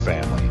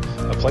family,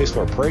 a place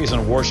where praise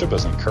and worship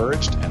is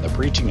encouraged and the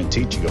preaching and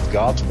teaching of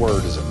God's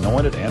Word is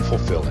anointed and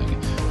fulfilling.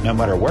 No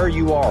matter where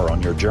you are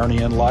on your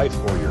journey in life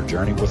or your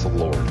journey with the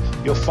Lord,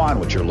 you'll find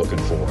what you're looking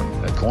for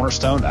at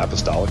Cornerstone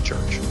Apostolic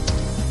Church.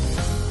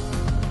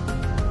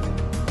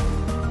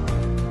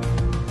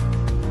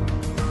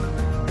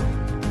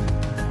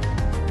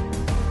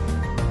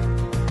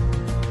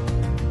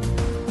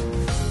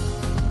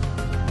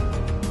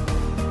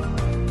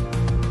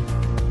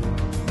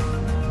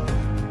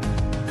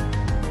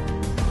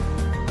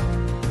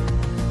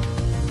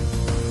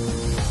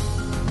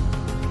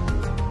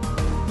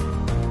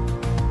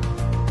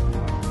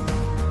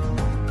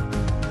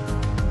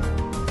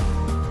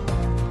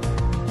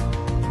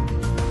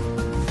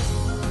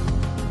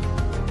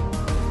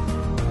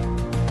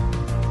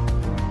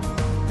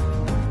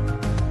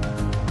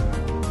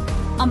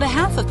 On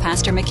behalf of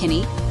Pastor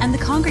McKinney and the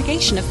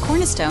congregation of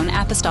Cornerstone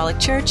Apostolic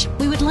Church,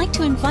 we would like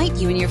to invite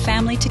you and your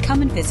family to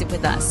come and visit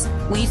with us.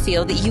 We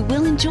feel that you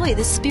will enjoy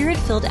the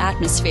Spirit-filled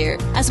atmosphere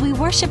as we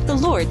worship the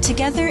Lord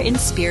together in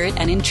spirit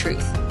and in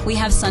truth. We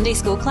have Sunday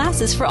school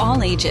classes for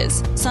all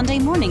ages, Sunday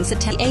mornings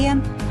at 10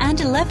 a.m. and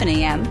 11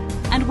 a.m.,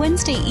 and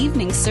Wednesday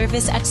evening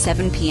service at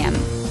 7 p.m.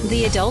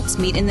 The adults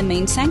meet in the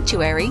main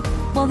sanctuary,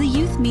 while the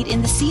youth meet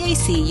in the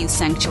CAC Youth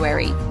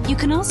Sanctuary. You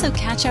can also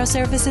catch our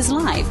services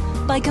live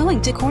by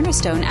going to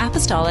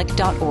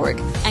cornerstoneapostolic.org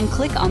and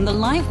click on the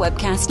live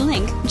webcast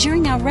link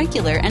during our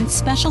regular and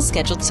special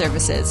scheduled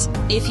services.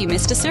 If you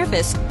missed a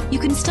service, you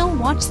can still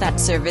watch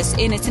that service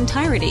in its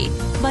entirety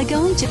by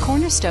going to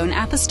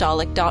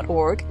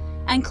cornerstoneapostolic.org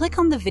and click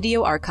on the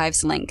video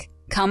archives link.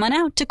 Come on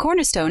out to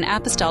Cornerstone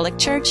Apostolic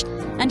Church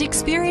and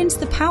experience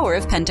the power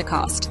of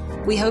Pentecost.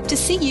 We hope to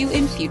see you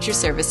in future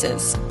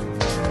services.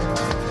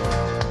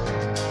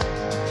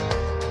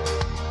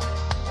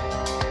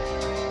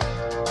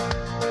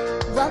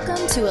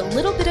 Welcome to A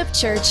Little Bit of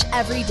Church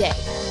Every Day,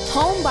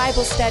 Home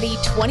Bible Study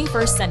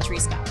 21st Century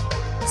Style.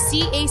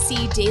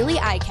 CAC Daily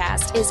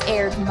iCast is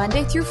aired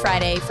Monday through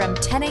Friday from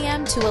 10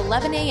 a.m. to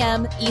 11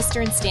 a.m.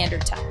 Eastern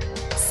Standard Time.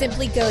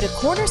 Simply go to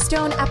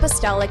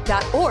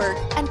cornerstoneapostolic.org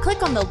and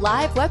click on the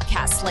live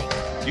webcast link.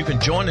 You can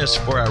join us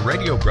for our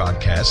radio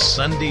broadcast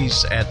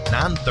Sundays at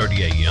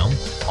 9:30 a.m.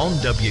 on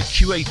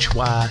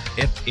WQHY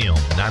FM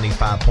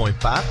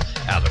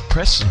 95.5 out of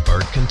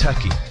Prestonsburg,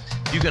 Kentucky.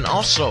 You can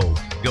also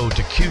go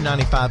to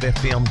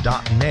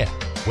Q95FM.net,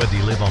 whether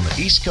you live on the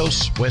East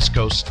Coast, West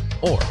Coast,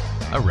 or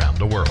around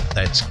the world.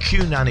 That's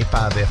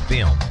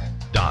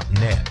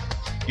Q95FM.net.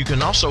 You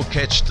can also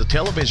catch the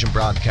television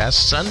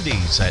broadcast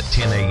Sundays at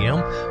 10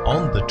 a.m.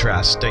 on the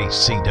Tri-State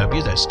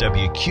CW, that's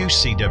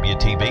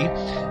WQCW-TV,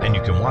 and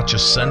you can watch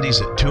us Sundays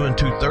at 2 and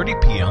 2:30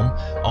 p.m.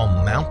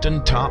 on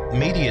Mountaintop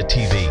Media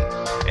TV.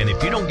 And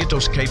if you don't get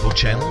those cable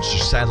channels or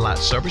satellite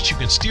service, you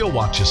can still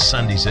watch us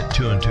Sundays at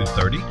 2 and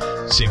 2:30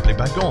 simply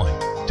by going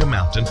to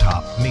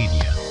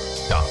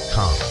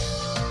mountaintopmedia.com.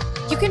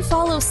 You can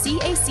follow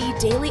CAC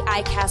Daily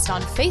iCast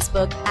on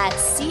Facebook at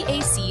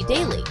CAC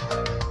Daily.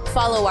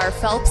 Follow our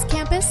Phelps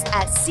campus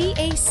at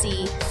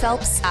CAC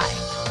Phelps I,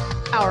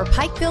 our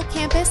Pikeville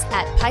campus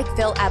at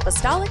Pikeville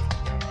Apostolic,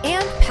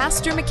 and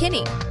Pastor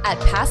McKinney at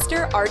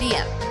Pastor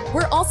RDM.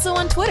 We're also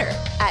on Twitter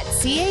at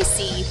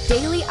CAC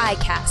Daily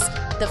iCast,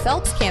 the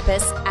Phelps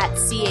campus at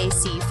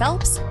CAC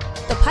Phelps,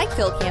 the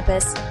Pikeville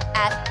campus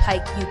at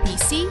Pike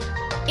UPC,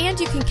 and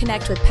you can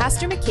connect with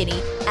Pastor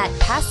McKinney at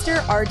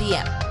Pastor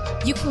RDM.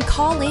 You can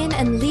call in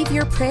and leave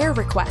your prayer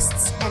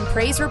requests and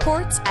praise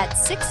reports at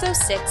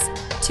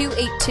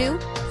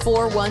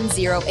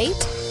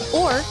 606-282-4108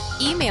 or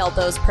email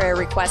those prayer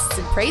requests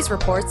and praise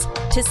reports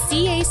to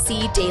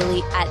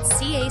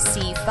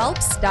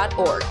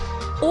cacdaily@cacphelps.org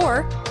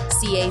or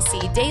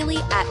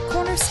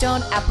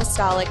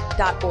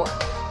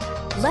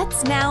cacdaily@cornerstoneapostolic.org.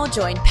 Let's now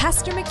join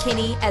Pastor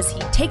McKinney as he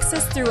takes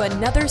us through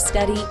another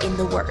study in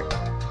the Word.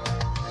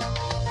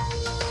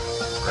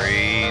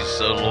 Praise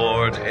the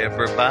Lord,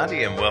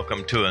 everybody, and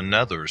welcome to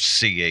another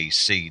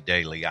CAC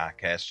Daily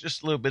iCast.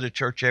 Just a little bit of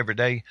church every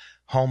day,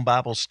 home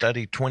Bible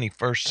study,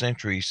 21st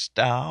century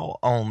style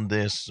on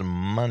this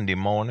Monday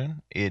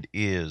morning. It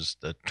is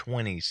the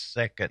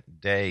 22nd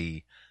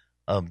day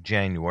of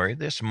January.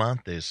 This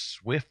month is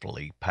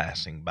swiftly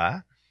passing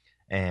by,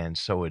 and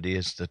so it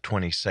is the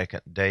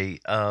 22nd day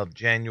of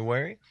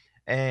January,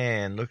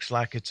 and looks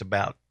like it's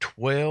about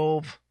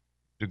 12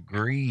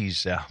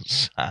 degrees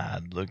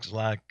outside. Looks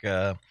like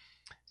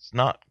it's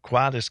not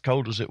quite as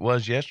cold as it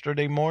was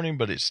yesterday morning,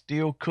 but it's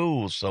still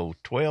cool. So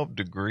 12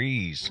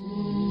 degrees.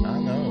 I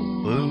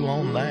know, boo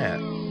on that.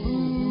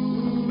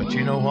 But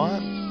you know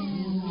what?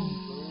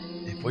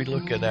 If we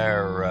look at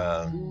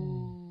our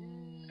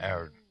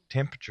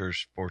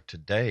temperatures for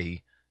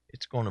today,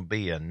 it's going to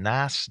be a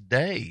nice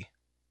day.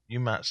 You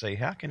might say,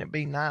 how can it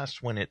be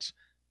nice when it's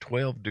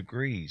 12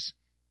 degrees?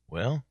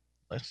 Well,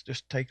 let's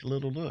just take a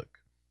little look.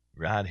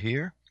 Right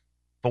here,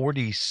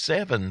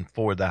 47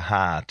 for the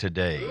high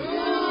today,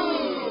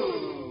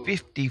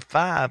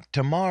 55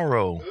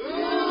 tomorrow,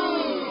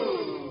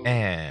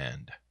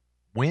 and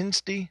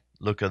Wednesday,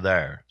 look at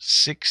there,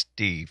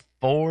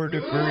 64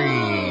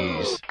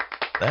 degrees.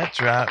 That's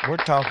right. We're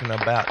talking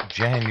about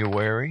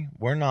January.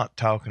 We're not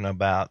talking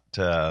about,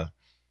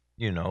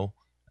 you know,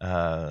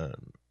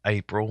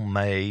 April,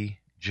 May,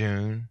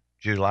 June,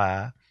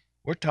 July.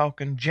 We're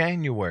talking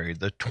January,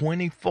 the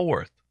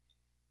 24th.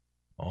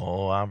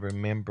 Oh, I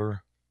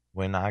remember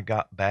when I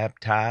got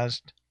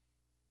baptized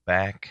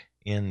back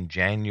in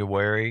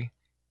January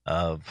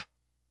of,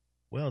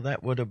 well,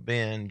 that would have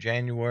been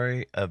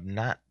January of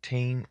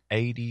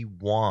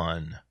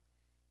 1981.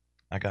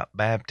 I got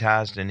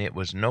baptized and it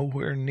was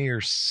nowhere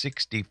near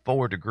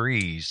 64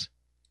 degrees.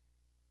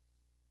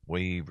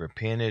 We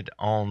repented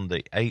on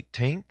the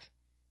 18th,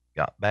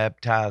 got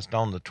baptized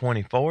on the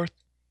 24th,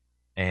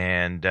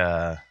 and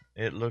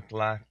it looked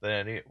like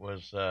that it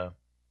was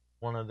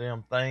one of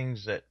them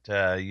things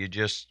that you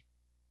just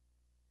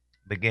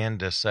began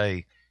to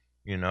say,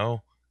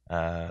 64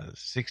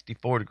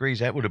 degrees,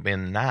 that would have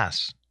been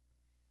nice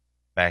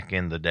back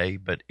in the day,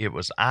 but it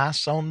was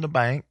ice on the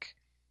bank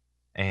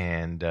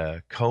and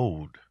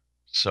cold.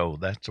 So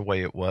that's the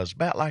way it was,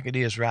 about like it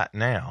is right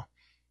now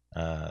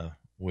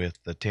with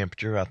the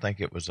temperature. I think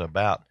it was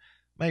about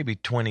maybe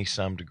 20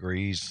 some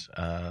degrees,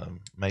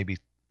 maybe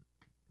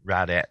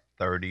right at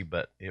 30,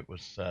 but it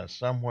was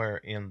somewhere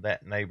in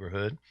that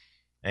neighborhood.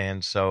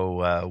 And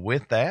so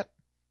with that,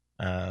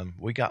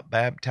 we got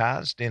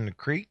baptized in the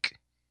creek,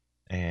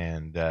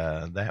 and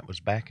that was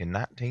back in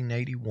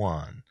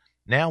 1981.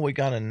 Now we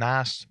got a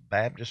nice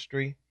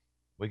baptistry.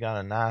 We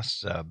got a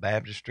nice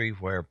baptistry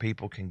where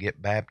people can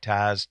get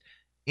baptized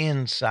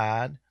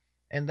inside,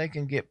 and they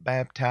can get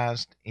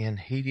baptized in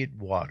heated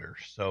water.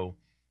 So,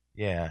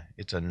 yeah,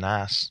 it's a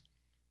nice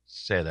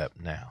setup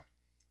now.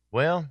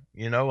 Well,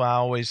 I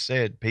always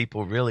said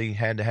people really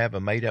had to have a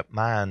made-up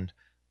mind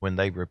when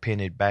they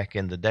repented back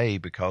in the day,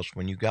 because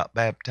when you got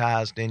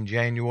baptized in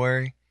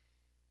January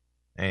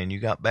and you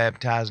got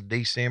baptized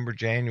December,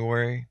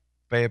 January,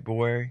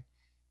 February,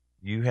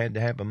 you had to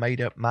have a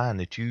made-up mind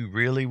that you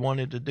really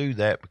wanted to do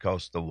that,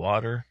 because the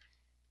water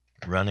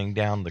running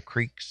down the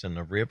creeks and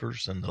the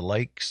rivers and the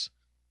lakes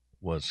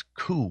was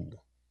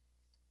cool.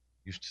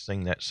 Used to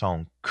sing that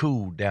song,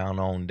 cool down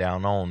on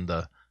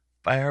the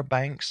fair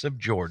banks of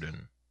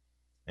Jordan.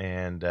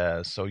 And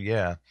so,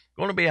 yeah,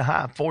 going to be a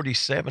high of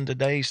 47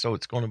 today, so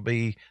it's going to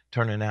be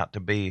turning out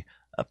to be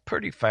a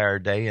pretty fair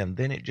day, and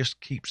then it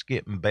just keeps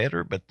getting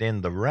better, but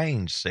then the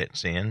rain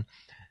sets in,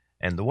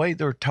 and the way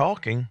they're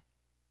talking,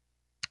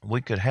 we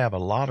could have a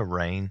lot of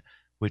rain,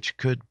 which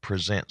could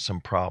present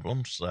some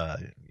problems.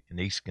 In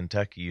East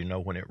Kentucky,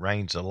 when it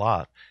rains a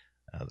lot,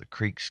 the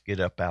creeks get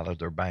up out of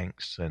their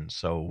banks, and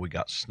so we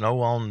got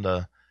snow on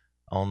the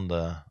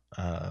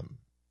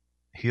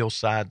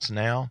hillsides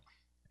now,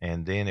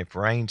 and then if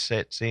rain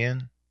sets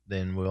in,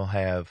 then we'll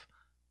have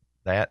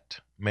that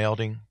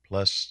melting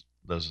plus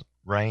the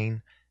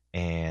rain,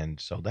 and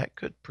so that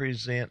could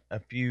present a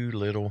few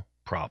little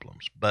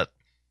problems. But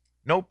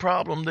no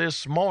problem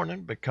this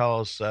morning,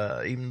 because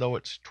even though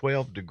it's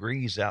 12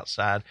 degrees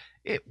outside,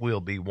 it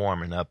will be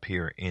warming up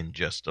here in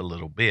just a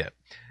little bit.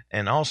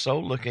 And also,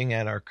 looking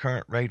at our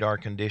current radar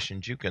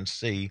conditions, you can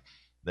see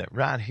that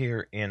right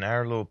here in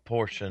our little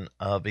portion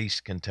of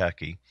East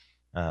Kentucky,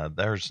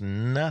 there's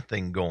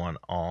nothing going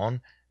on,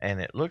 and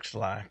it looks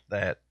like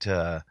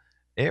that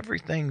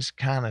everything's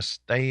kind of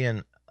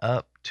staying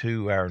up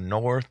to our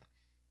north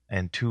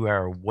and to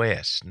our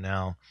west.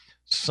 Now,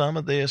 some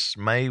of this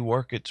may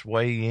work its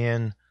way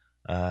in,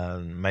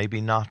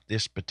 maybe not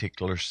this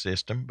particular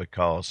system,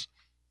 because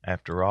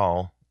after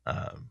all,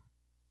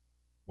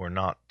 we're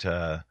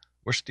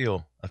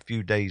still a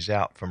few days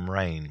out from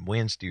rain,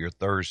 Wednesday or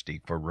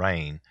Thursday for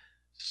rain.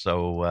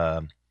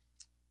 So,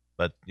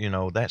 but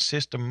that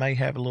system may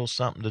have a little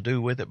something to do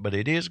with it, but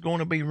it is going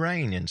to be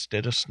rain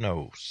instead of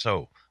snow.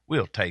 So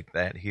we'll take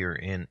that here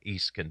in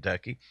East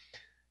Kentucky.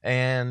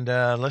 And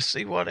let's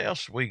see what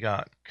else we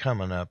got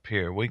coming up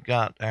here. We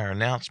got our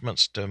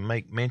announcements to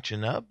make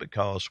mention of,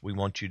 because we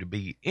want you to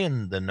be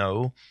in the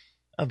know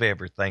of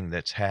everything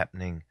that's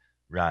happening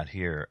right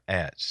here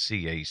at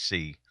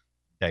CAC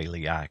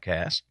Daily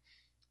ICAST.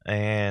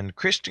 And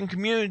Christian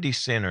Community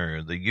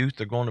Center, the youth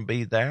are going to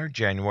be there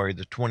January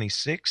the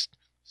 26th,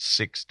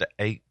 6 to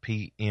 8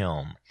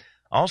 p.m.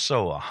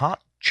 Also, a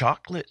hot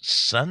chocolate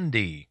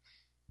sundae.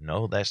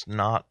 No, that's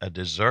not a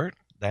dessert.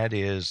 That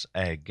is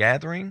a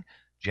gathering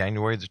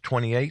January the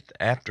 28th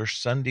after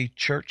Sunday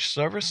church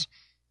service.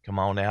 Come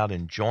on out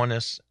and join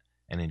us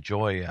and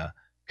enjoy a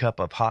cup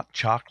of hot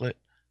chocolate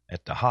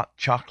at the Hot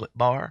Chocolate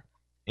Bar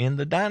in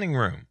the dining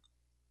room.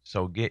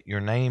 So get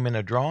your name in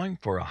a drawing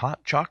for a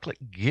hot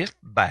chocolate gift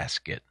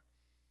basket.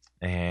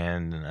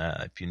 And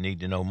if you need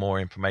to know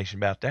more information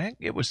about that,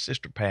 get with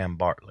Sister Pam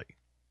Bartley.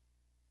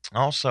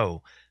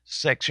 Also,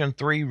 Section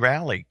 3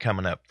 rally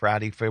coming up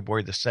Friday,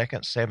 February the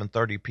 2nd,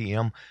 7:30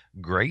 p.m.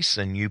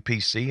 Grayson,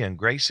 UPC in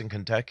Grayson,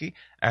 Kentucky.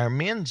 Our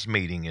men's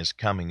meeting is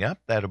coming up.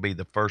 That'll be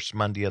the first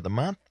Monday of the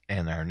month,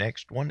 and our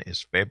next one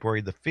is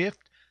February the 5th,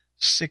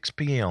 6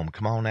 p.m.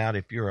 Come on out.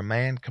 If you're a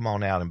man, come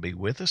on out and be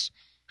with us.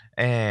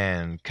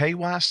 And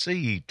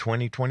KYC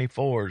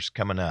 2024 is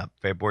coming up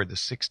February the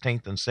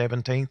 16th and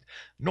 17th,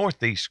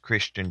 Northeast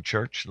Christian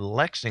Church,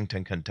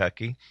 Lexington,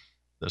 Kentucky.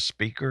 The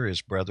speaker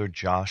is Brother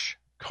Josh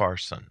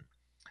Carson.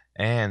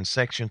 And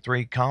Section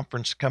 3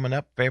 conference coming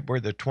up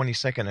February the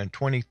 22nd and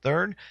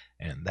 23rd.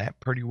 And that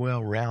pretty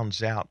well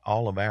rounds out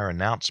all of our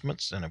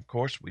announcements. And, of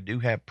course, we do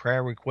have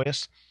prayer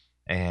requests.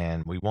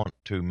 And we want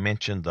to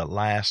mention the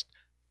last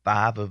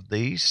 5 of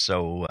these.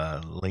 So,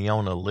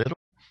 Leona Little,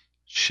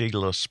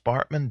 Sheila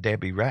Spartman,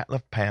 Debbie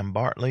Ratliff, Pam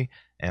Bartley,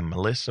 and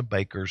Melissa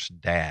Baker's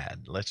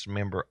dad. Let's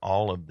remember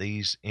all of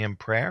these in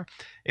prayer.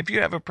 If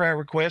you have a prayer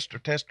request or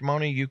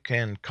testimony, you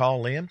can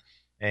call in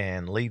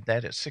and leave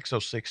that at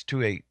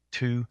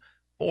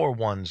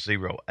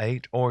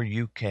 606-282-4108, or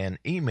you can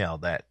email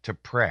that to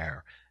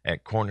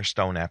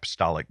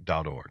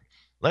prayer@cornerstoneapostolic.org.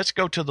 Let's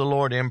go to the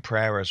Lord in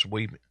prayer as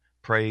we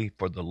pray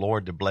for the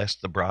Lord to bless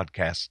the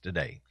broadcast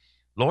today.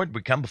 Lord,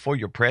 we come before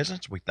your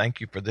presence. We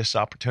thank you for this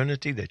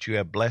opportunity that you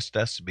have blessed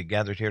us to be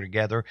gathered here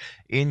together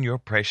in your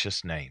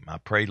precious name. I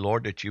pray,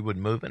 Lord, that you would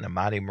move in a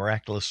mighty,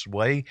 miraculous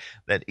way,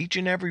 that each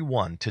and every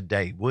one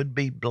today would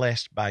be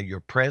blessed by your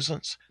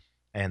presence,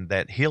 and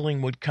that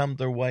healing would come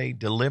their way,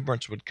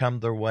 deliverance would come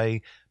their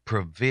way,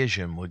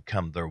 provision would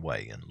come their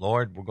way. And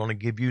Lord, we're going to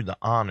give you the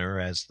honor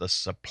as the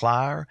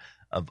supplier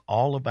of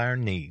all of our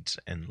needs.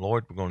 And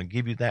Lord, we're going to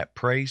give you that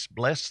praise.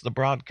 Bless the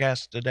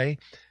broadcast today,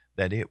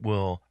 that it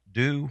will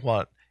do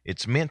what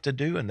it's meant to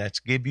do, and that's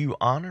give you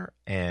honor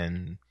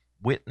and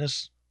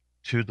witness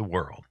to the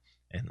world.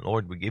 And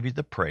Lord, we give you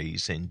the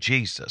praise in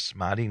Jesus'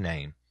 mighty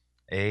name.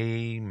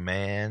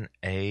 Amen.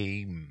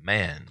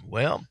 Amen.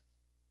 Well,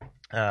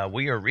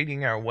 we are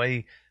reading our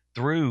way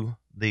through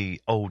the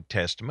Old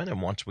Testament,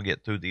 and once we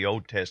get through the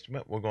Old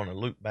Testament, we're going to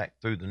loop back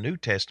through the New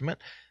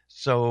Testament.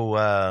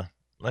 So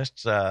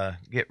let's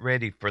get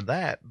ready for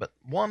that. But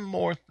one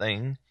more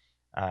thing,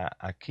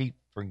 I keep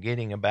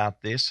forgetting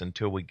about this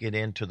until we get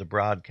into the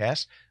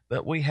broadcast,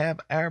 but we have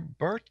our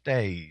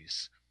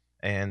birthdays.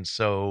 And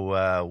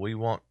so we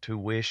want to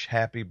wish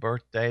happy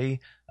birthday,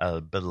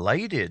 a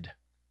belated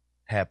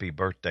happy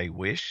birthday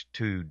wish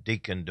to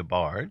Deacon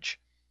DeBarge.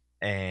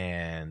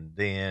 And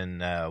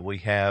then we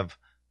have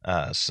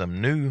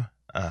some new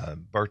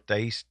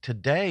birthdays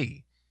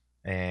today.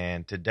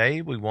 And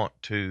today we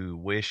want to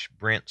wish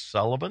Brent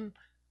Sullivan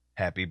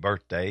happy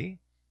birthday,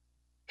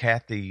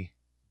 Kathy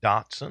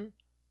Dotson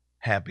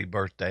happy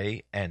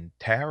birthday, and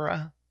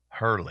Tara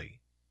Hurley.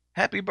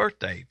 Happy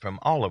birthday from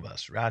all of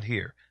us right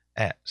here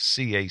at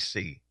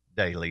CAC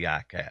Daily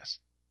ICAST.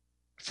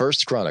 1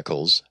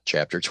 Chronicles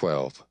chapter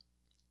 12.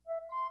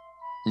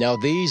 Now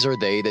these are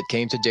they that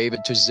came to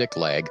David to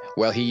Ziklag,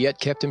 while he yet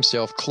kept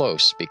himself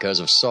close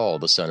because of Saul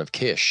the son of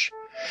Kish.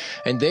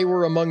 And they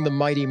were among the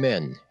mighty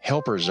men,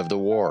 helpers of the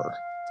war.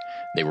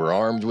 They were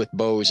armed with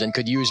bows and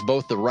could use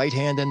both the right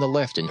hand and the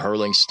left in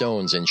hurling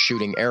stones and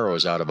shooting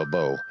arrows out of a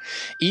bow,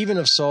 even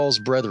of Saul's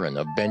brethren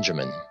of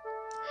Benjamin.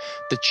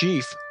 The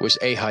chief was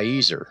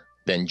Ahiezer,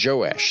 then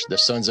Joash, the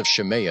sons of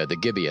Shemaiah the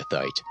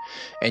Gibeathite,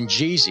 and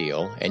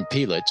Jeziel and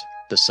Pelet,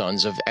 the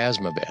sons of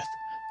Asmaveth,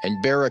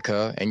 and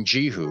Berekah and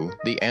Jehu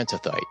the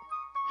Antothite,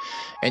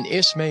 and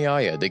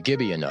Ismaiah the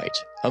Gibeonite,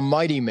 a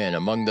mighty man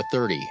among the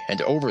 30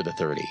 and over the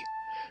 30,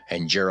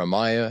 and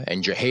Jeremiah,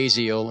 and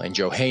Jehaziel, and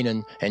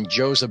Johanan, and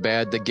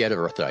Jozabad the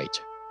Gederathite,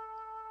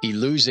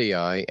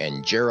 Eluzai,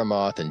 and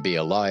Jeremoth, and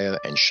Bealiah,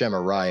 and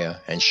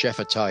Shemariah, and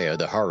Shephatiah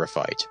the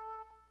Haraphite,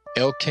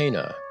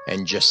 Elkanah,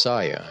 and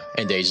Jesiah,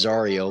 and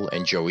Azariel,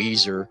 and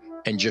Joezer,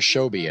 and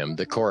Jeshobeam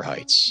the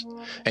Korhites,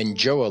 and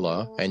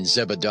Joelah, and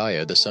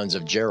Zebadiah the sons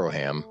of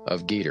Jeroham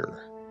of Geder.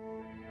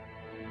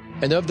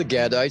 And of the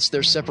Gadites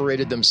there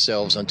separated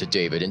themselves unto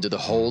David into the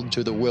hold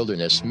to the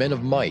wilderness men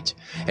of might,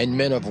 and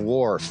men of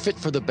war fit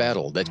for the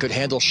battle, that could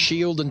handle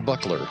shield and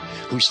buckler,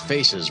 whose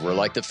faces were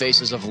like the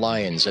faces of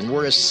lions, and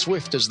were as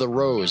swift as the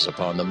roes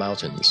upon the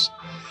mountains.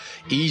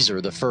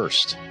 Ezer the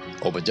first,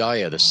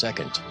 Obadiah the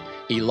second,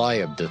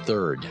 Eliab the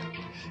third,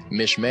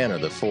 Mishmanah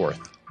the fourth,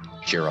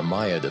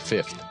 Jeremiah the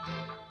fifth,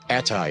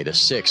 Attai the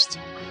sixth,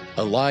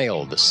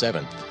 Eliel the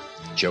seventh,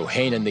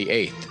 Johanan the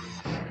eighth,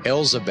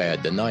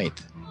 Elzabad the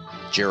ninth,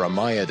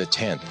 Jeremiah the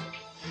 10th,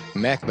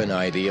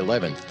 Machbani the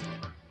 11th.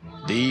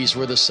 These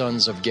were the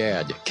sons of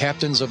Gad,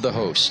 captains of the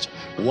host.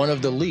 One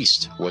of the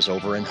least was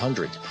over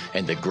 100,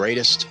 and the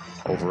greatest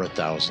over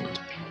 1,000.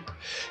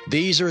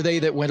 These are they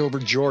that went over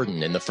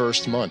Jordan in the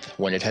first month,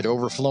 when it had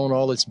overflown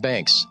all its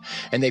banks,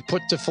 and they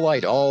put to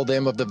flight all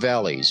them of the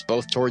valleys,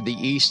 both toward the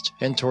east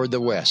and toward the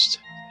west.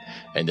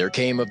 And there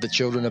came of the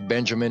children of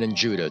Benjamin and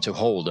Judah to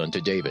hold unto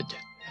David.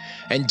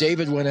 And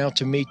David went out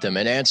to meet them,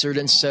 and answered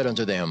and said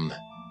unto them,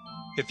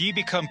 If ye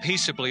be come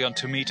peaceably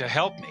unto me to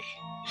help me,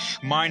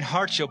 mine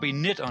heart shall be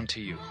knit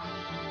unto you.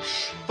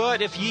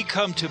 But if ye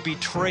come to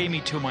betray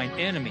me to mine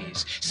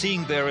enemies,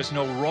 seeing there is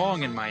no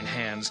wrong in mine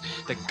hands,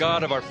 the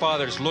God of our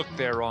fathers look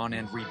thereon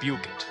and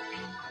rebuke it.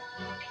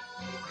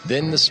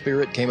 Then the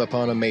Spirit came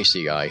upon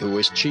Amasai, who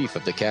was chief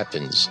of the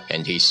captains,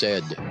 and he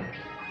said,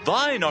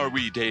 Thine are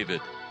we,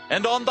 David,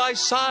 and on thy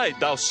side,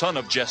 thou son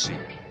of Jesse.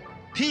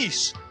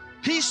 Peace,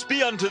 peace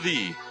be unto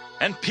thee.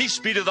 and peace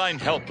be to thine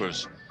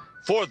helpers,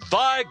 for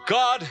thy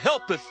God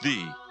helpeth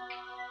thee.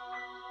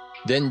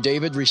 Then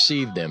David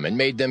received them and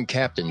made them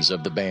captains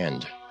of the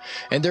band.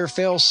 And there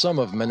fell some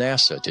of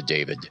Manasseh to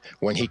David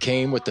when he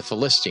came with the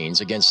Philistines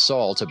against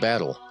Saul to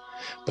battle.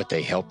 But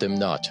they helped him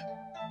not.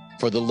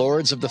 For the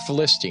lords of the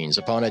Philistines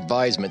upon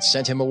advisement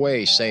sent him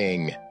away,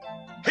 saying,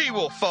 He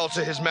will fall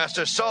to his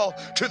master Saul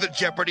to the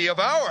jeopardy of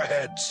our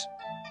heads.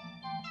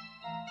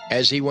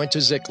 As he went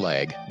to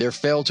Ziklag, there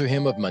fell to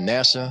him of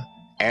Manasseh,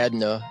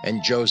 Adnah,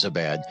 and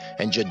Jozabad,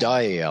 and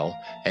Jediael,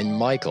 and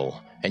Michael,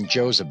 and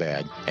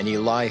Jozabad, and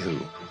Elihu,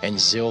 and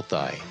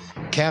Zilthai,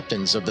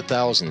 captains of the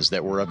thousands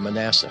that were of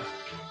Manasseh.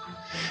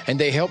 And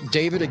they helped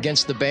David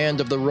against the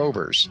band of the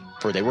rovers,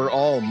 for they were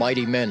all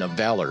mighty men of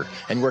valor,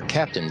 and were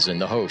captains in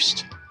the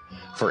host.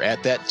 For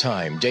at that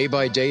time, day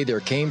by day, there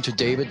came to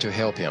David to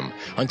help him,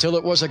 until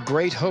it was a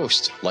great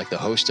host, like the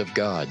host of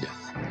God.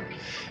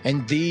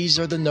 And these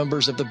are the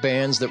numbers of the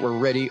bands that were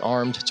ready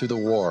armed to the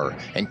war,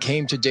 and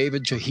came to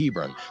David to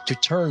Hebron, to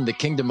turn the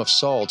kingdom of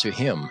Saul to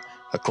him,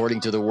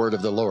 according to the word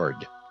of the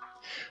Lord.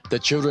 The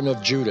children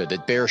of Judah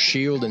that bare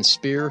shield and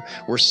spear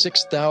were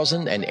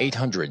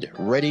 6,800,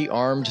 ready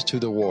armed to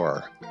the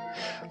war.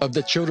 Of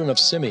the children of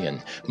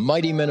Simeon,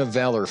 mighty men of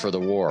valor for the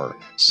war,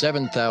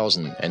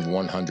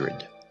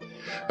 7,100.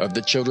 Of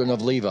the children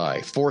of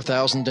Levi,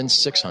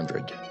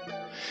 4,600.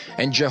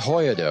 And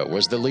Jehoiada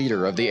was the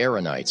leader of the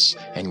Aaronites,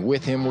 and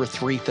with him were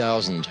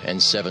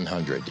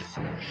 3,700.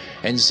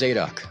 And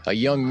Zadok, a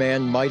young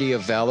man mighty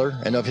of valor,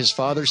 and of his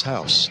father's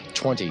house,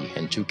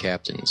 22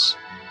 captains.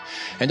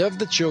 And of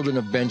the children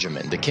of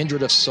Benjamin, the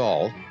kindred of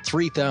Saul,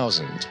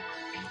 3,000.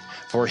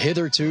 For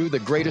hitherto the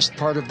greatest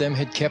part of them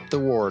had kept the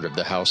ward of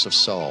the house of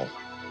Saul.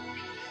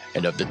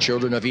 And of the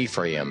children of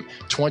Ephraim,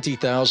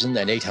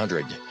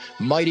 20,800,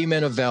 mighty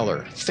men of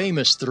valor,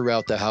 famous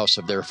throughout the house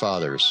of their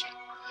fathers.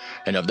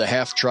 And of the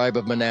half-tribe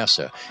of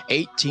Manasseh,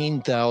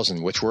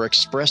 18,000, which were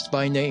expressed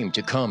by name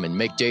to come and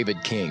make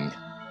David king.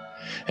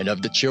 And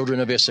of the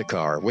children of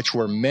Issachar, which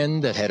were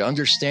men that had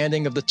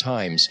understanding of the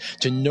times,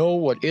 to know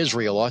what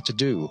Israel ought to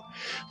do,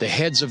 the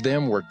heads of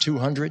them were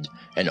 200,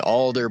 and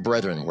all their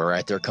brethren were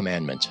at their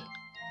commandment.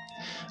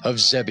 Of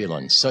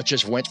Zebulun, such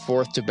as went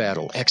forth to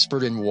battle,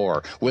 expert in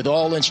war, with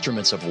all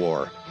instruments of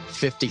war,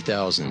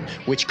 50,000,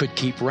 which could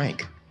keep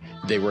rank.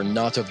 They were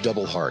not of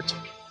double heart.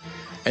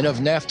 And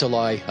of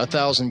Naphtali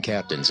 1,000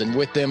 captains, and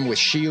with them with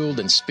shield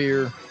and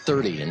spear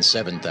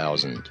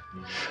 37,000.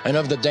 And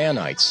of the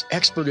Danites,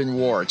 expert in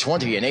war,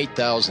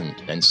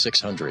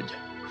 28,600.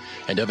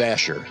 And of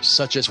Asher,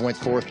 such as went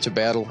forth to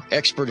battle,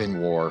 expert in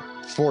war,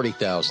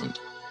 40,000.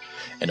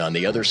 And on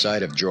the other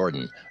side of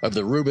Jordan, of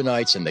the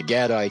Reubenites and the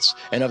Gadites,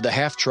 and of the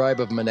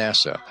half-tribe of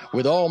Manasseh,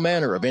 with all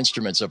manner of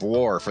instruments of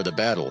war for the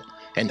battle,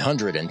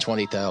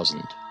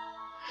 120,000.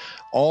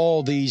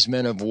 All these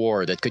men of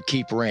war that could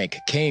keep rank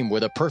came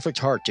with a perfect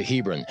heart to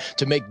Hebron,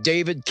 to make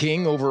David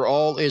king over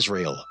all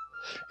Israel.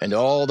 And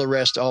all the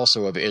rest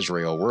also of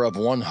Israel were of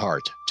one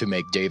heart to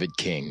make David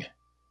king.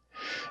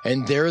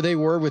 And there they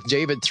were with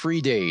David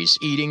 3 days,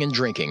 eating and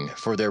drinking,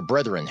 for their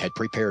brethren had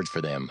prepared for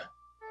them.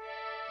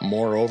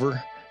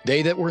 Moreover,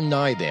 they that were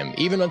nigh them,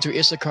 even unto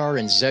Issachar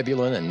and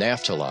Zebulun and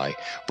Naphtali,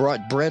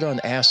 brought bread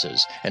on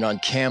asses, and on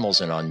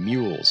camels, and on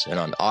mules, and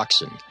on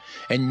oxen,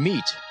 and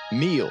meat,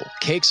 meal,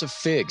 cakes of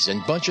figs,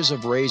 and bunches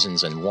of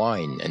raisins, and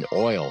wine, and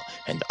oil,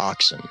 and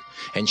oxen,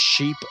 and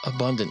sheep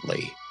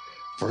abundantly,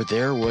 for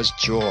there was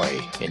joy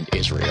in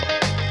Israel.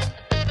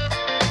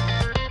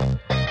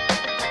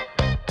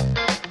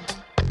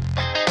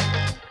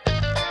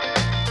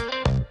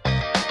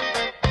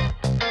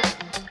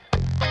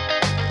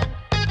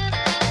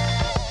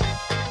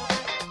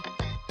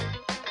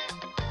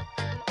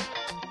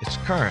 It's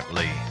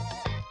currently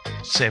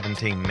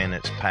 17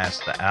 minutes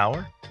past the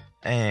hour.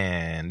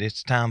 And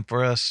it's time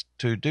for us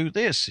to do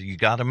this. You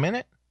got a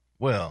minute?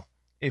 Well,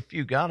 if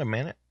you got a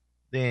minute,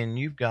 then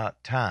you've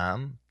got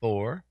time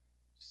for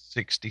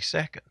 60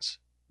 seconds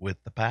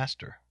with the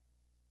pastor.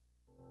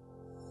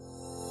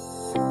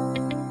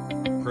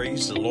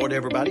 Praise the Lord,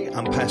 everybody.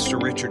 I'm Pastor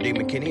Richard D.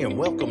 McKinney, and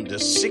welcome to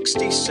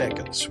 60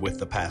 Seconds with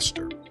the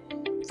Pastor.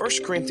 1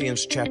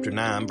 Corinthians chapter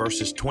 9,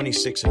 verses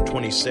 26 and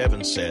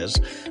 27 says,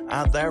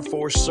 I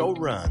therefore so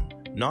run,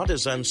 not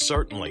as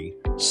uncertainly,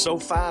 so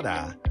fight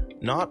I,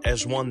 not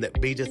as one that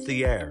beateth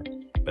the air,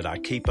 but I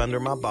keep under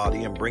my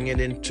body and bring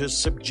it into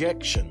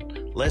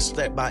subjection, lest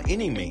that by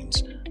any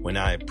means, when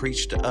I have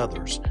preached to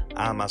others,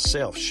 I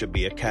myself should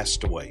be a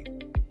castaway.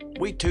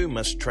 We too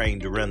must train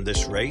to run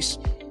this race,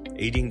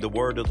 eating the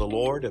word of the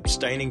Lord,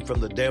 abstaining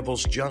from the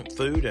devil's junk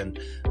food, and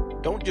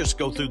don't just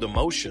go through the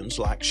motions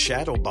like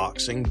shadow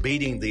boxing,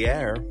 beating the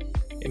air.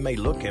 It may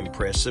look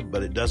impressive,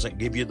 but it doesn't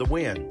give you the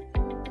win.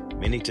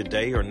 Many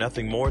today are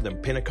nothing more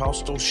than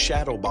Pentecostal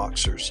shadow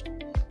boxers.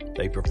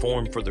 They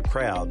perform for the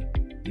crowd,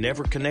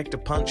 never connect a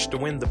punch to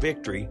win the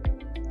victory.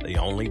 They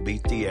only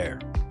beat the air.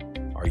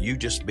 Are you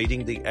just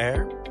beating the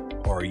air,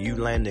 or are you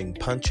landing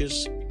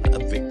punches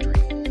of victory?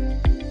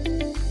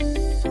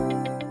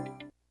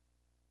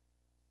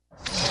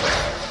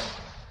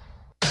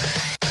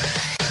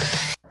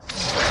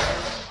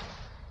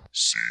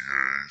 CAC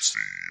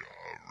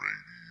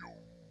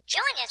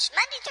us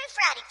Monday through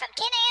Friday from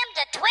 10 a.m.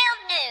 to 12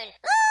 noon.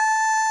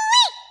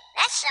 Ooh-wee!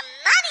 That's some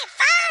mighty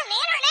fine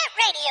internet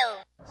radio.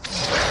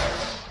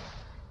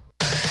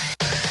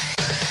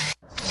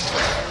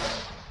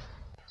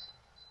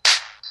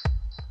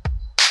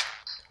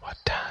 What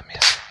time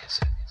is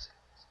it?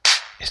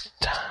 It's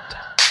time.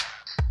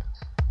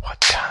 What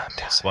time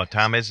is it? What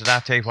time is it? I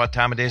tell you what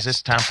time it is.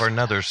 It's time for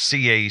another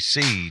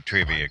CAC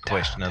Trivia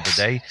Question of the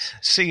Day.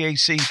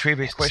 CAC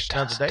Trivia Question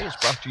of the Day is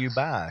brought to you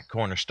by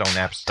Cornerstone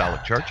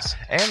Apostolic Church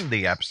and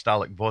the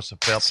Apostolic Voice of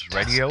Phelps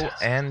radio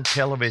and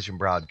television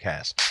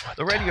broadcast.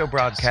 The radio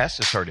broadcast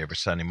is heard every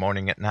Sunday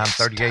morning at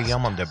 9:30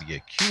 a.m. on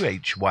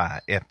WQHY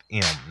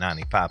FM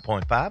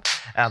 95.5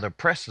 out of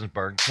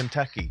Prestonsburg,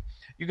 Kentucky.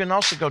 You can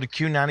also go to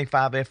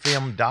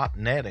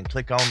Q95FM.net and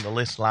click on the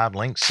List Live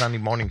link Sunday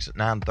mornings at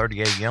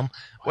 9:30 a.m.,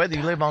 whether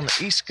you live on the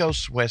East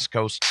Coast, West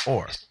Coast,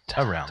 or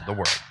around the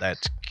world.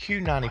 That's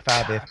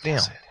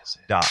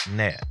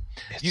Q95FM.net.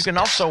 You can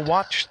also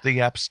watch the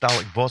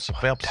Apostolic Voice of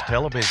Phelps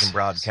television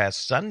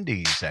broadcast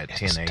Sundays at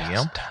 10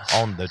 a.m.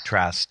 on the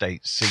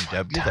Tri-State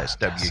CW, that's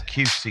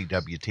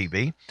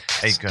WQCW-TV.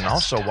 And you can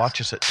also watch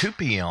us at 2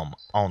 p.m.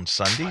 on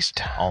Sundays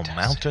on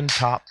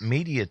Mountaintop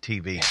Media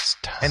TV.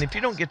 And if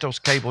you don't get those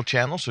cable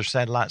channels or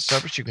satellite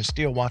service, you can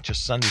still watch us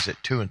Sundays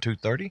at 2 and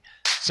 2:30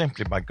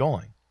 simply by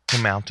going to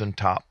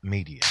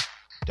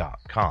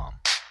mountaintopmedia.com.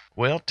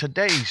 Well,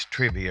 today's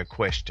trivia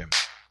question.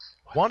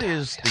 What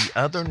is the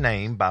other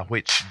name by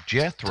which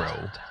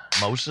Jethro,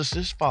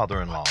 Moses'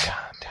 father-in-law,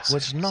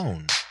 was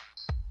known?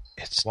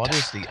 What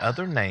is the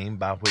other name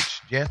by which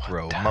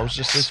Jethro,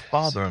 Moses'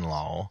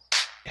 father-in-law,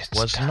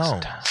 was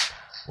known?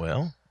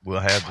 Well,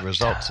 we'll have the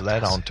results of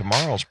that on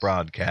tomorrow's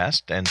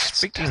broadcast. And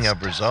speaking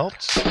of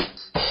results,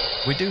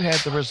 we do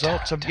have the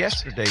results of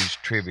yesterday's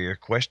trivia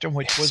question,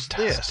 which was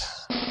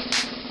this.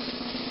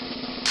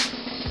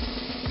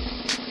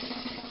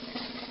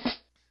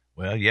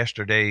 Well,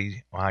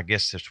 yesterday, I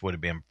guess this would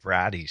have been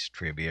Friday's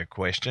trivia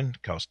question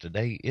because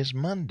today is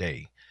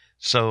Monday.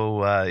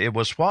 So it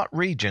was what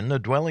region the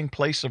dwelling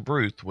place of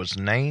Ruth was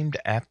named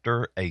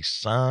after a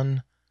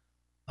son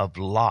of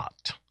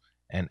Lot?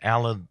 And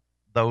out of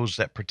those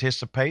that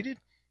participated,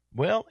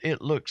 well,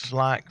 it looks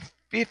like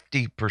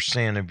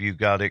 50% of you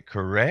got it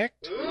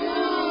correct.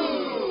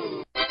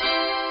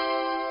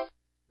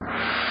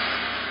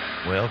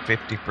 Well,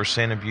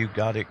 50% of you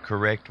got it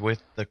correct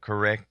with the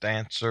correct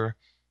answer.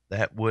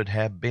 That would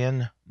have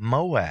been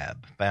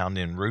Moab, found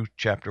in Ruth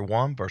chapter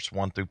 1, verse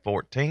 1 through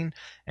 14,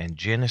 and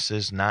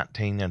Genesis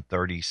 19 and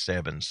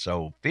 37.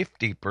 So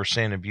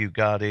 50% of you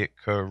got it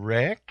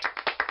correct.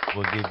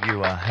 We'll give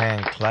you a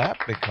hand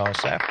clap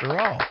because, after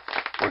all,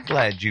 we're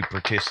glad you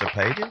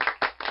participated.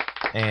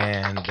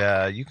 And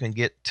you can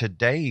get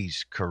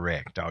today's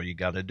correct. All you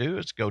got to do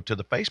is go to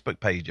the Facebook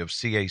page of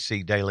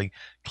CAC Daily,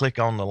 click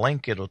on the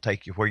link. It'll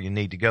take you where you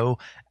need to go,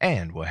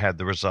 and we'll have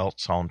the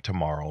results on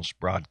tomorrow's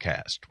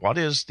broadcast. What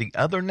is the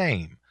other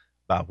name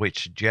by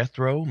which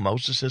Jethro,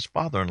 Moses'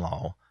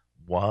 father-in-law,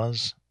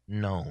 was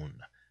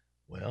known?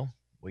 Well,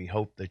 we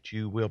hope that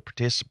you will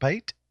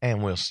participate,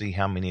 and we'll see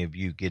how many of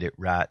you get it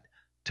right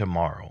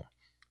tomorrow.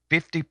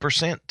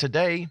 50%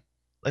 today.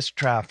 Let's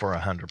try for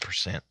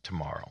 100%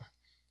 tomorrow.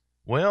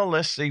 Well,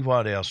 let's see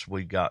what else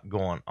we got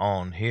going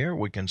on here.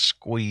 We can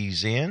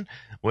squeeze in.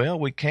 Well,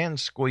 we can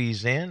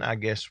squeeze in. I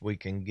guess we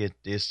can get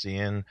this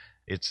in.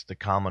 It's the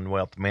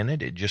Commonwealth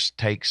Minute. It just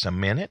takes a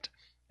minute.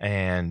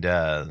 And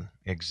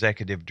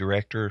Executive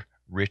Director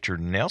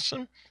Richard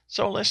Nelson.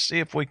 So let's see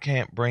if we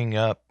can't bring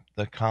up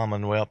the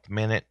Commonwealth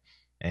Minute.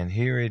 And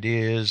here it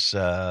is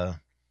by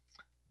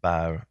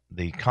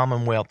the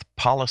Commonwealth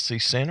Policy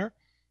Center.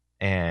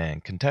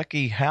 And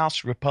Kentucky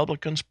House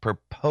Republicans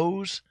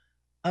propose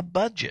a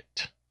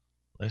budget.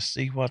 Let's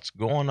see what's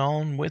going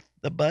on with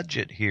the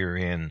budget here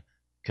in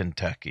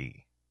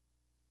Kentucky.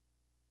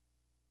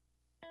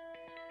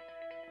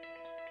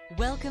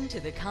 Welcome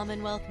to the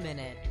Commonwealth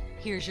Minute.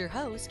 Here's your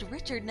host,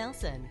 Richard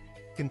Nelson.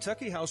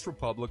 Kentucky House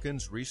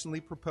Republicans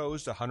recently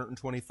proposed a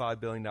 $125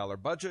 billion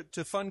budget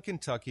to fund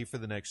Kentucky for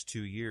the next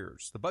 2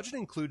 years. The budget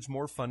includes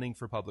more funding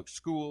for public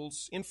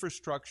schools,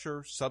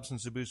 infrastructure,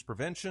 substance abuse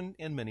prevention,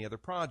 and many other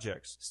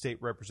projects.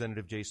 State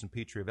Representative Jason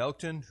Petrie of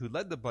Elkton, who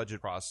led the budget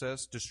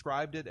process,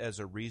 described it as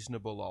a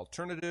reasonable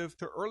alternative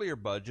to earlier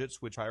budgets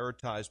which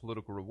prioritized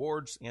political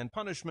rewards and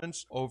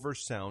punishments over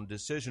sound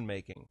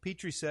decision-making.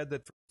 Petrie said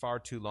that for far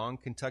too long,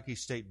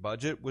 Kentucky's state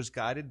budget was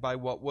guided by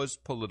what was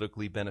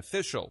politically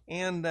beneficial,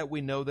 and that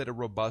we know that a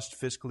robust,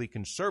 fiscally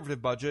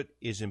conservative budget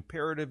is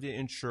imperative to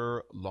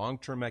ensure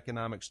long-term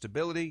economic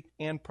stability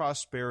and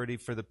prosperity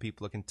for the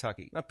people of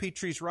Kentucky. Now,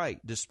 Petrie's right.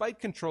 Despite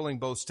controlling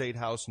both state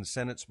house and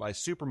senates by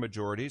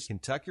supermajorities,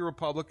 Kentucky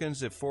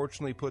Republicans have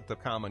fortunately put the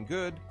common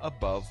good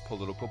above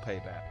political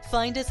payback.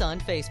 Find us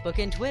on Facebook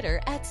and Twitter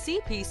at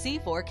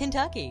CPC4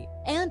 Kentucky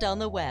and on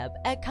the web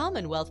at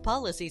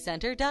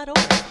CommonwealthPolicyCenter.org.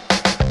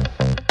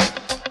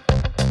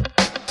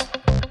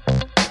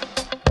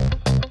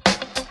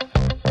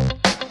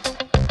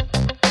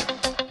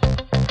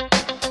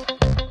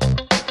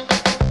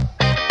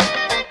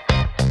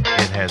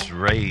 Has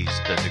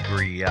raised a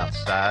degree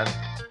outside.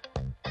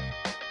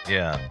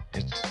 Yeah,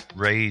 it's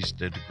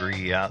raised a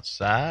degree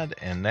outside,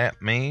 and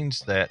that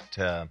means that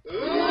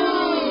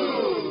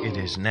it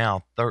is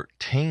now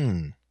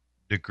 13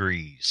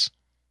 degrees.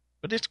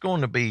 But it's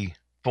going to be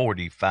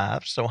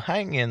 45, so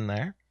hang in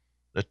there.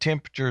 The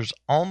temperature's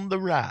on the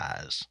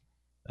rise.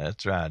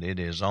 That's right, it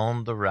is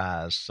on the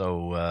rise.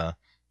 So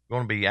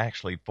going to be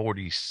actually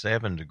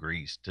 47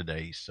 degrees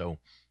today. So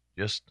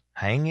just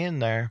hang in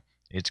there.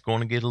 It's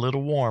going to get a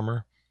little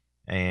warmer,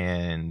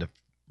 and the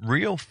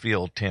real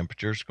field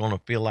temperature is going to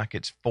feel like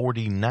it's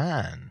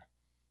 49.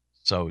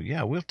 So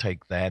yeah, we'll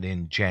take that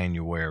in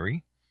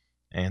January.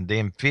 And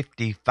then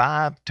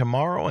 55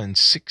 tomorrow and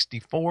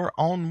 64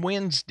 on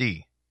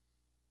Wednesday.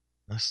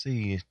 Let's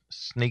see,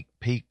 sneak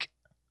peek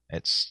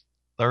at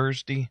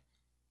Thursday,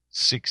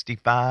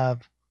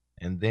 65,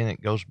 and then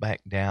it goes back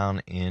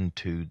down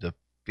into the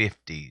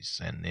 50s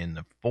and in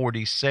the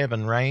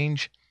 47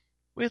 range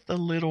with a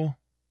little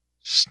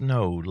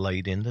snow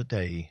late in the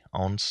day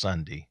on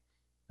Sunday.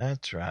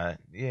 That's right,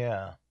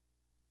 yeah.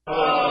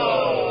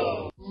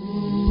 I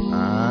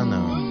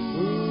know.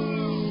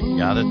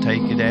 Gotta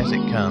take it as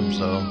it comes,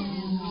 though.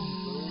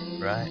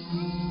 Right?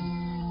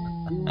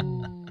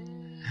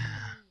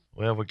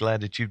 Well, we're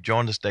glad that you've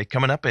joined us today.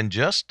 Coming up in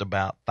just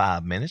about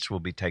 5 minutes, we'll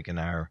be taking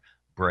our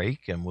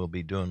break, and we'll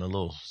be doing a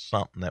little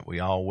something that we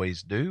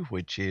always do,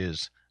 which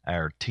is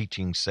our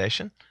teaching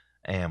session.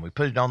 And we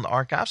put it on the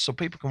archive so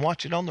people can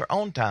watch it on their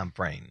own time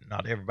frame.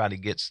 Not everybody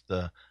gets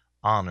the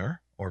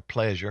honor or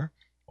pleasure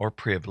or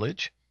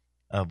privilege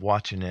of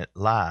watching it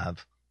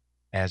live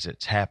as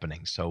it's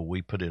happening. So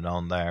we put it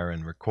on there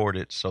and record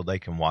it so they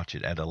can watch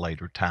it at a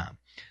later time.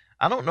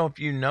 I don't know if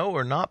you know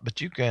or not,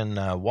 but you can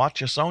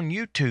watch us on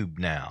YouTube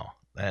now.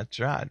 That's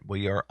right.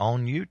 We are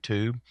on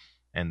YouTube,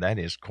 and that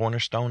is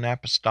Cornerstone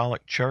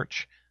Apostolic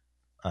Church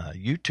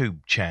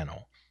YouTube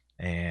channel.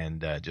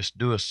 And just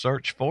do a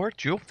search for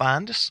it. You'll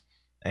find us.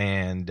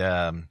 And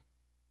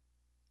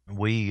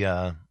we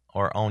are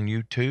on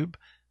YouTube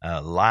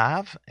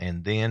live,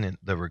 and then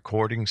the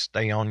recordings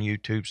stay on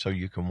YouTube so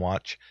you can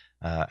watch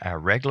our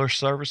regular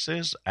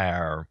services,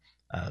 our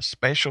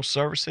special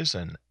services,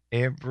 and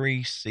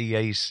every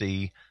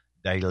CAC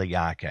Daily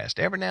iCast.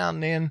 Every now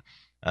and then,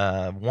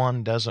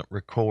 one doesn't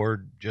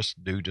record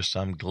just due to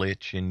some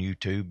glitch in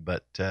YouTube,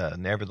 but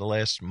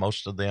nevertheless,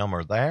 most of them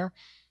are there,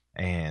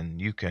 and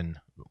you can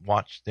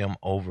watch them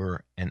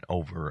over and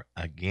over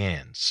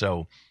again.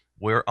 So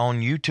we're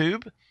on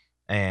YouTube,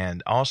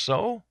 and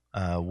also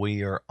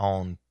we are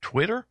on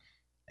Twitter,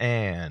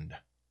 and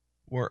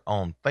we're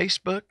on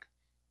Facebook.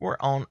 We're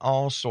on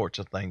all sorts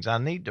of things. I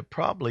need to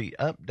probably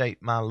update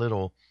my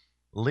little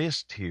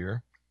list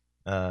here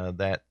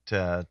that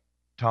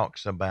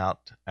talks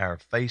about our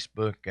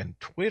Facebook and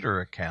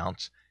Twitter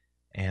accounts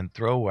and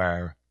throw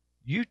our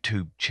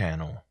YouTube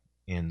channel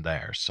in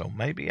there. So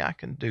maybe I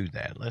can do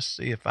that. Let's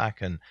see if I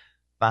can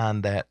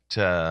find that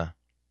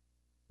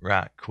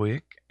right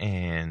quick.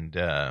 And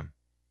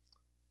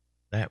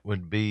that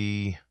would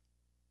be,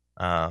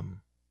 let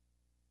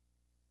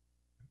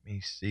me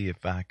see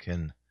if I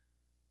can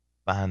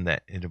find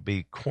that. It'll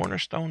be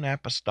Cornerstone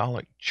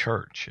Apostolic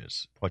Church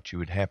is what you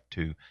would have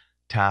to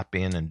type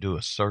in and do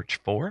a search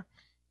for,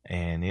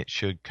 and it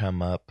should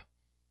come up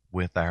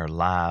with our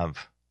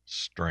live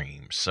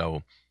stream.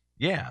 So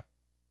yeah,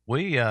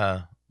 we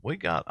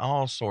got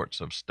all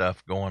sorts of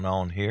stuff going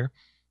on here,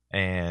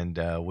 and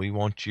we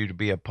want you to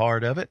be a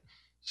part of it.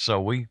 So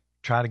we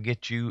try to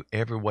get you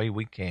every way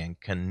we can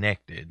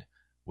connected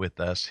with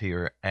us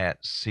here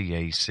at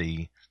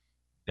CAC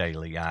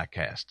Daily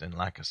iCast. And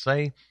like I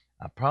say,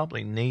 I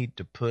probably need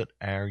to put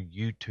our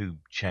YouTube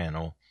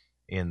channel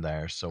in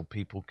there so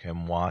people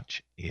can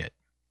watch it.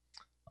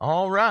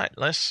 All right,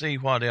 let's see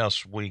what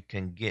else we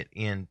can get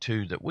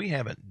into that we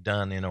haven't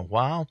done in a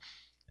while.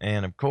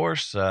 And of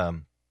course,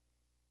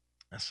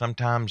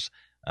 sometimes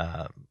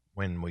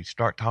when we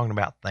start talking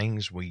about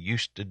things we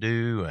used to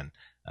do, and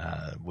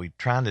we're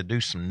trying to do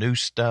some new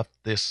stuff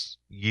this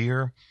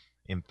year.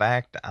 In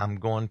fact, I'm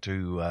going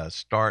to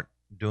start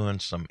doing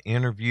some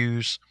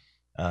interviews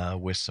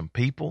with some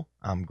people.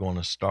 I'm going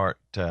to start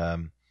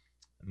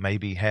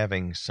maybe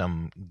having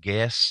some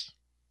guests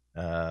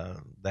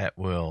that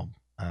will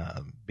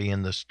be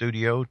in the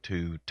studio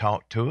to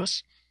talk to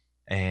us,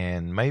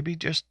 and maybe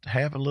just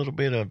have a little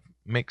bit of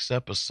mix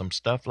up of some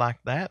stuff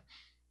like that.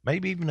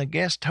 Maybe even a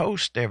guest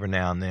host every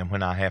now and then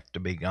when I have to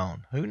be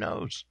gone. Who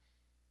knows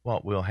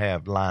what we'll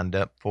have lined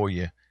up for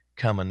you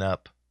coming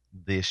up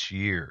this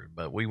year.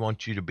 But we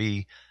want you to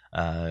be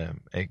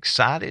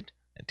excited,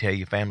 and tell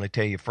your family,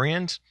 tell your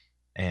friends,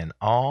 and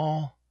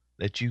all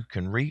that you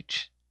can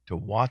reach to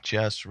watch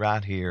us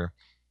right here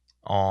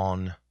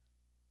on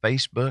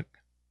Facebook,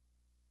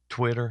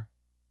 Twitter,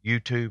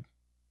 YouTube,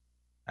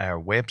 our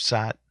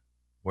website,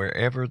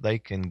 wherever they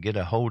can get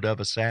a hold of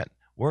us at.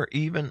 We're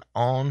even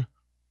on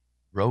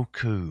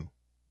Roku.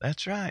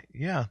 That's right,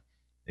 yeah.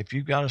 If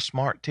you've got a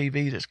smart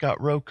TV that's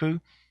got Roku,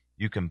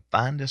 you can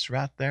find us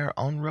right there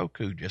on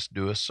Roku. Just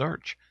do a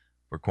search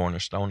for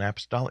Cornerstone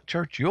Apostolic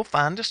Church. You'll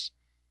find us.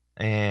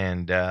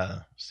 And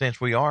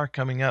since we are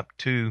coming up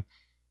to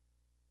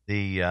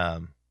the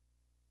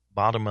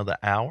bottom of the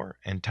hour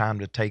and time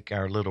to take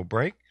our little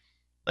break.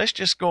 Let's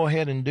just go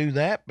ahead and do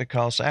that,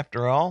 because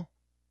after all,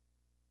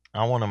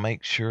 I want to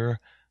make sure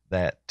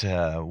that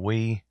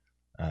we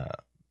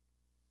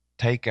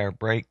take our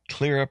break,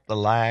 clear up the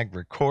lag,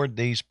 record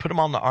these, put them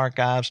on the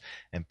archives,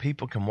 and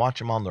people can watch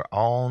them on their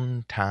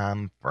own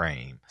time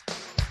frame.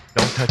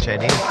 Don't touch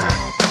that anything.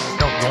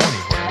 Don't go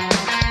anywhere.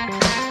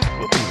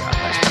 We'll be right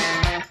back.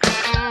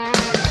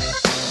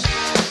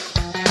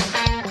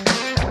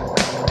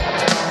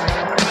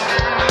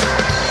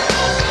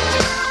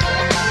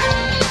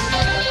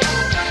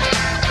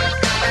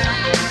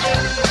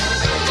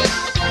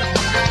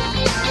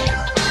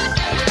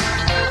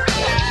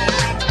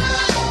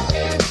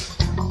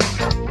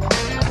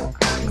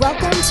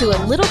 Welcome to A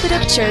Little Bit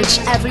of Church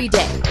Every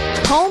Day,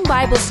 Home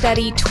Bible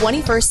Study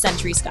 21st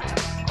Century Style.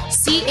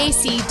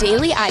 CAC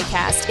Daily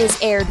iCast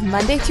is aired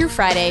Monday through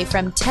Friday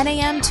from 10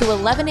 a.m. to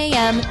 11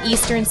 a.m.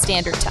 Eastern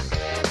Standard Time.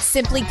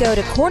 Simply go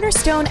to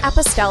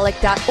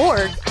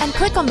cornerstoneapostolic.org and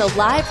click on the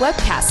live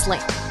webcast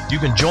link. You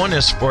can join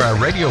us for our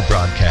radio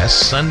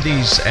broadcast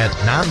Sundays at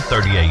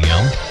 9:30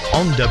 a.m.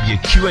 on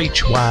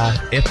WQHY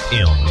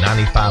FM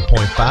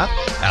 95.5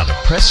 out of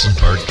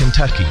Prestonsburg,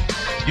 Kentucky.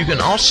 You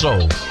can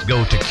also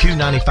go to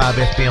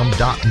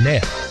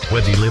Q95FM.net,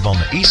 whether you live on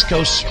the East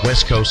Coast,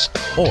 West Coast,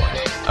 or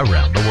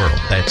around the world.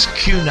 That's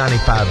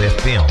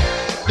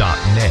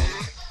Q95FM.net.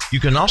 You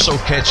can also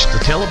catch the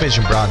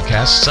television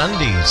broadcast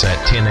Sundays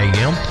at 10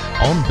 a.m.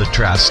 on the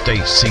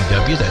Tri-State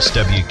CW, that's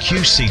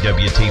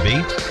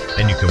WQCW-TV,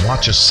 and you can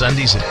watch us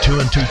Sundays at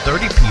 2 and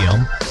 2:30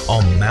 p.m.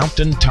 on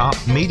Mountaintop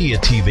Media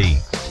TV.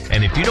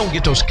 And if you don't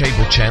get those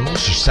cable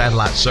channels or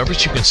satellite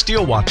service, you can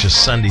still watch us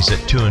Sundays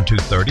at 2 and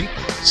 2:30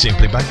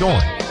 simply by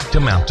going to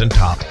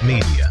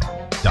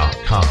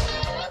mountaintopmedia.com.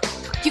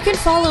 You can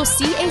follow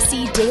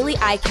CAC Daily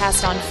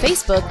iCast on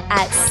Facebook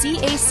at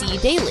CAC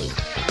Daily.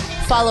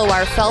 Follow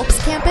our Phelps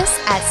campus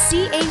at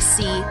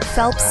CAC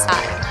Phelps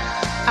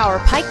I, our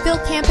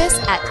Pikeville campus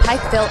at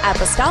Pikeville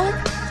Apostolic,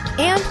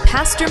 and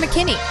Pastor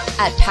McKinney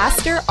at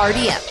Pastor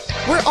RDM.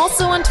 We're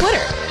also on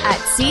Twitter at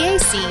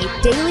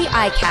CAC Daily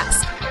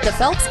iCast, the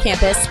Phelps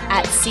campus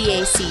at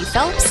CAC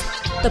Phelps,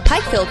 the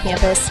Pikeville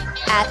campus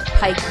at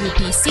Pike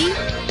UPC,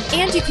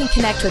 and you can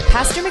connect with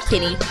Pastor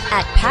McKinney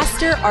at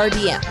Pastor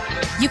RDM.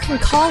 You can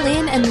call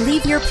in and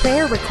leave your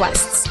prayer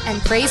requests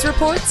and praise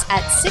reports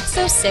at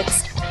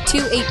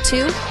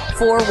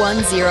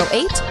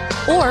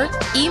 606-282-4108, or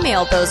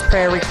email those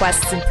prayer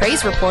requests and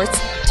praise reports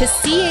to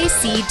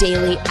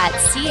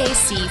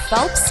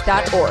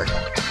cacdaily@cacphelps.org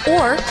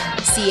or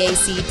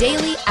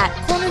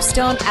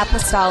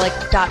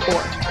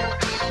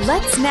cacdaily@cornerstoneapostolic.org.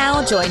 Let's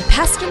now join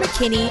Pastor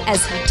McKinney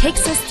as he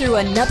takes us through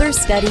another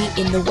study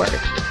in the Word.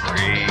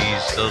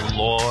 Praise the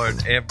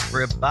Lord,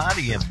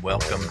 everybody, and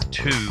welcome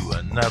to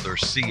another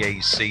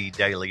CAC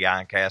Daily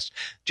iCast.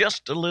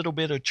 Just a little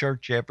bit of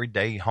church every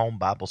day, home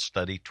Bible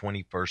study,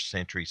 21st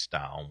century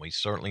style. And we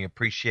certainly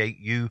appreciate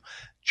you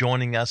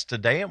joining us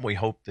today, and we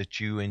hope that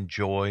you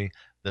enjoy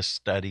the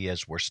study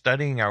as we're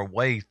studying our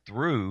way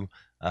through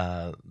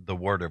the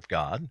Word of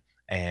God.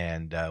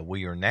 And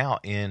we are now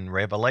in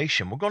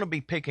Revelation. We're going to be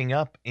picking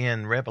up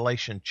in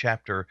Revelation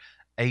chapter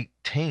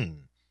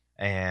 18.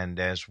 And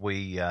as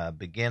we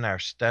begin our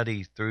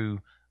study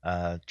through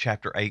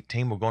chapter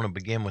 18, we're going to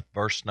begin with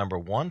verse number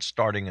 1,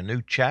 starting a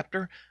new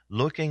chapter,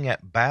 looking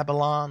at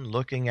Babylon,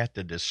 looking at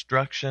the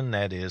destruction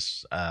that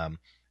is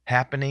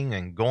happening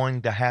and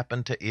going to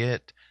happen to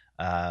it.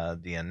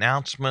 The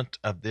announcement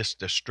of this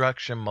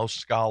destruction, most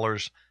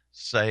scholars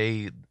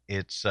say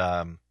it's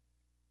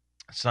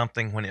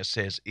something when it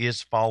says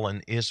is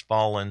fallen, is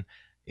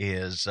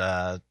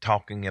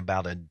talking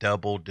about a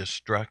double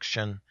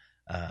destruction,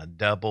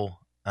 double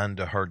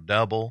unto her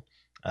double,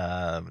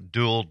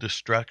 dual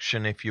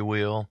destruction, if you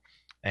will.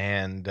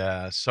 And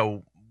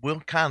so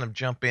we'll kind of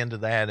jump into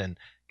that and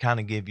kind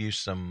of give you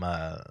some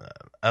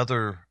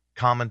other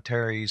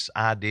commentaries,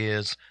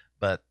 ideas,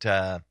 but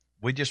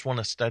we just want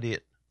to study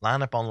it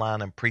line upon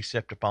line and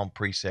precept upon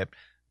precept.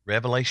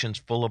 Revelation's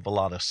full of a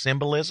lot of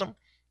symbolism,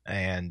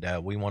 and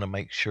we want to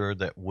make sure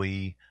that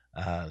we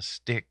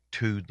stick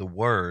to the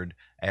Word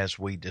as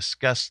we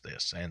discuss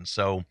this. And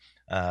so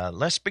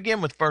let's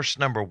begin with verse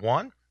number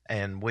 1,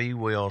 and we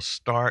will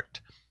start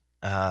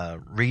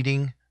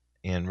reading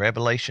in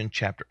Revelation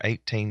chapter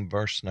 18,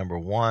 verse number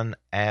 1,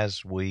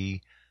 as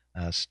we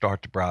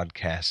start the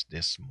broadcast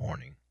this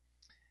morning.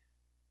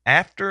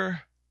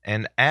 After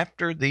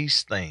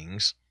these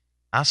things,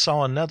 I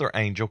saw another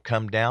angel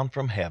come down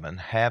from heaven,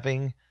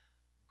 having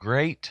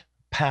great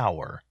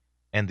power,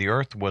 and the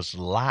earth was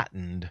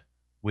lightened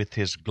with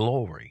his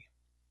glory.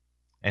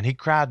 And he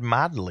cried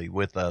mightily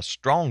with a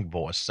strong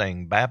voice,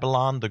 saying,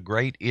 Babylon the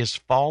great is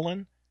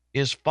fallen,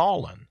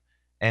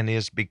 and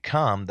is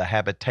become the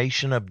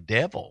habitation of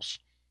devils,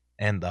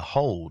 and the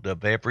hold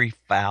of every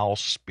foul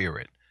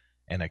spirit,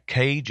 and a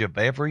cage of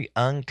every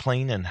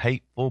unclean and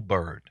hateful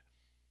bird.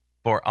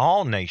 For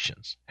all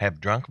nations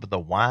have drunk of the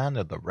wine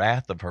of the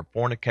wrath of her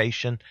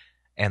fornication,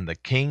 and the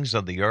kings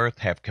of the earth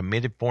have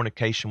committed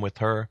fornication with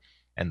her,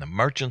 and the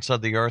merchants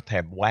of the earth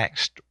have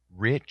waxed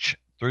rich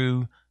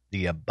through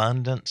the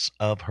abundance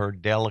of her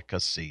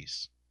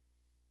delicacies.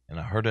 And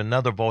I heard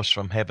another voice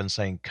from heaven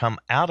saying, Come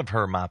out of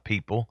her, my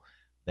people,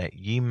 that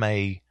ye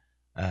may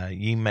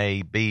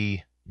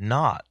be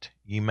not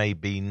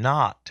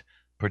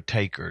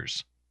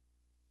partakers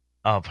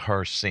of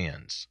her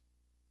sins.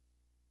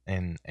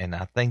 And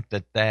I think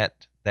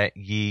that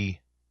ye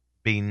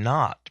be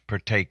not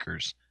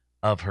partakers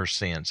of her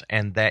sins,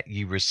 and that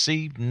ye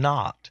receive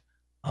not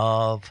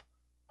of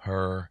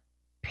her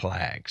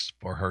plagues.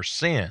 For her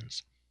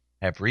sins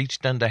have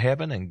reached unto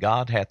heaven, and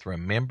God hath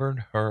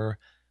remembered her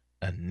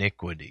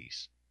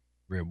iniquities.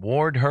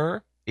 Reward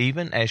her,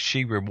 even as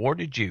she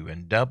rewarded you,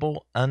 and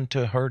double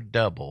unto her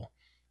double,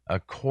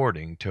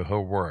 according to her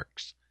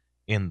works.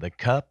 In the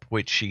cup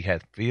which she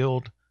hath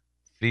filled,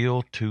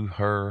 fill to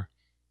her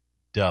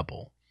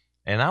double.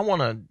 And I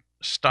want to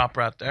stop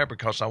right there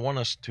because I want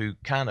us to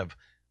kind of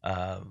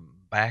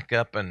back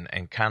up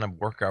and kind of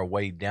work our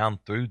way down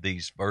through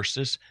these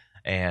verses.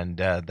 And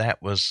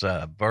that was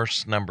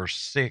verse number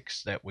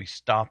 6 that we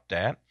stopped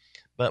at.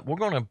 But we're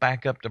going to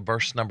back up to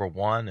verse number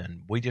 1,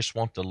 and we just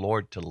want the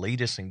Lord to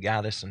lead us and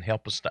guide us and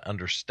help us to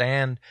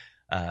understand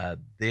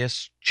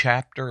this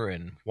chapter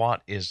and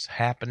what is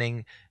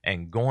happening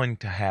and going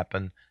to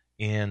happen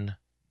in,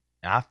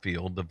 I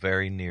feel, the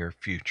very near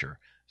future.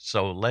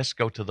 So let's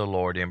go to the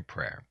Lord in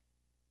prayer.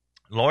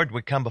 Lord,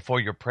 we come before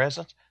your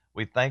presence.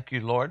 We thank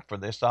you, Lord, for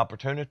this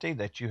opportunity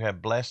that you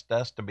have blessed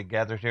us to be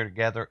gathered here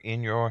together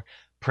in your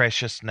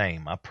precious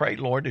name. I pray,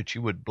 Lord, that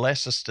you would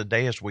bless us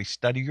today as we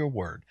study your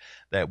word,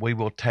 that we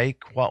will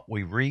take what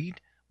we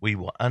read, we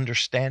will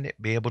understand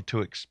it, be able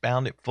to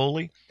expound it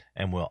fully,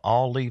 and we'll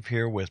all leave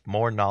here with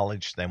more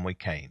knowledge than we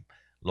came.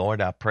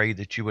 Lord, I pray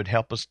that you would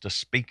help us to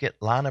speak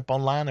it line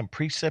upon line and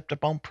precept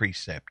upon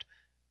precept,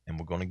 and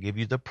we're going to give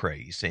you the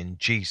praise in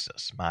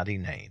Jesus' mighty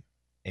name.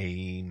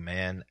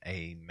 Amen,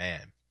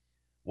 amen.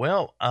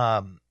 Well,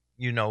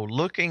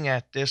 looking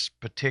at this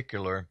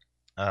particular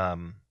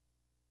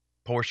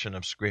portion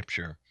of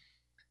Scripture,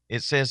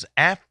 it says,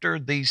 after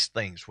these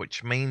things,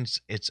 which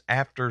means it's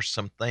after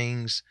some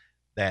things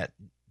that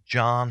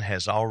John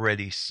has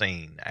already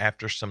seen,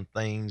 after some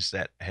things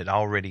that had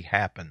already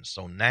happened.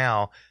 So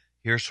now,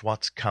 here's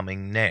what's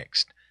coming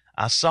next.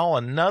 I saw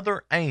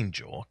another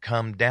angel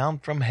come down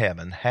from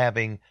heaven,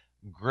 having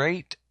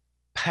great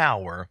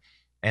power,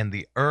 and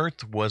the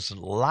earth was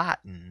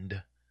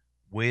lightened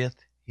with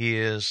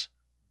his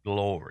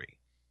glory.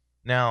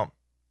 Now,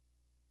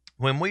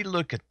 when we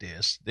look at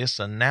this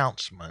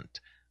announcement,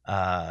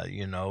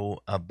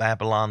 of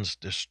Babylon's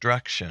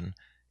destruction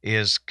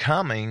is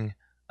coming,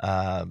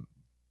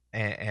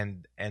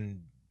 and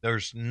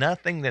there's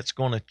nothing that's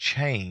going to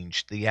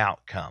change the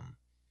outcome.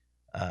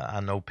 I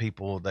know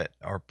people that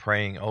are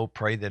praying,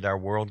 pray that our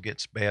world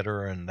gets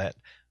better and that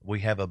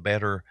we have a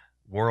better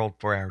world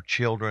for our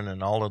children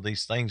and all of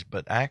these things.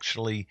 But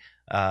actually,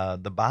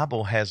 the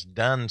Bible has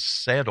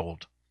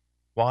settled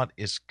what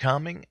is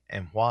coming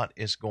and what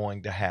is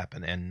going to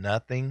happen, and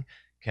nothing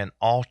can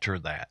alter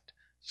that.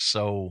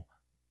 So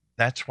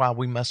that's why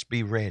we must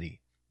be ready.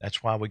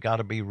 That's why we got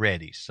to be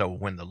ready. So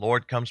when the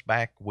Lord comes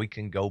back, we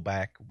can go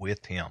back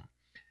with him.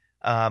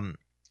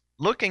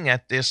 Looking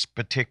at this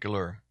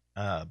particular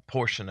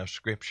portion of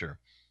Scripture,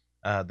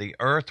 the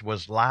earth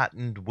was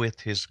lightened with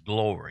his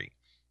glory.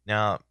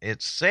 Now,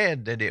 it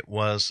said that it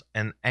was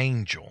an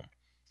angel,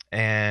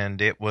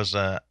 and it was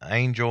an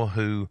angel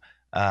who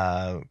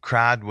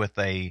cried with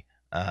a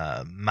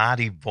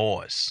mighty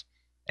voice,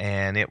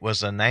 and it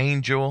was an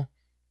angel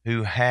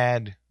who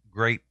had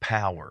great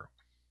power.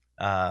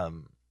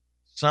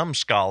 Some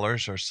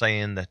scholars are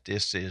saying that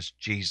this is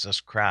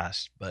Jesus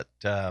Christ, but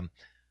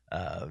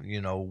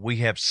we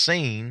have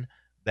seen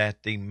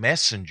that the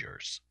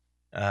messengers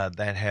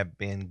that have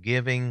been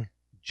giving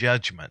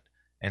judgment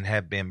and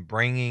have been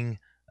bringing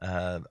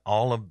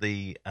all of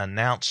the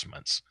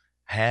announcements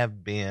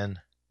have been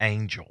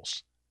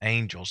angels.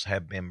 Angels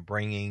have been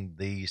bringing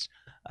these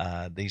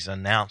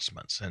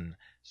announcements. And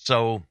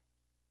so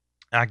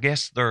I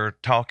guess they're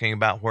talking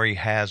about where he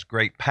has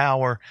great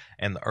power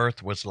and the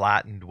earth was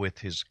lightened with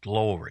his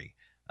glory.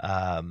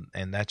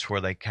 And that's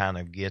where they kind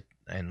of get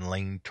and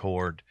lean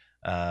toward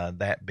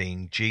that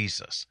being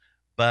Jesus.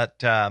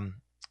 But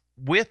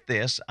with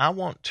this, I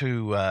want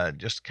to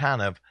just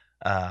kind of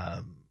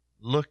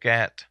look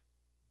at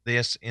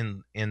this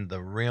in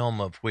the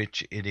realm of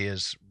which it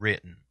is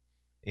written,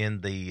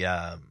 in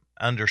the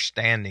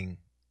understanding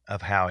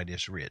of how it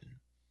is written.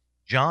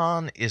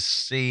 John is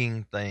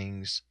seeing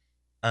things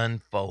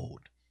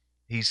unfold.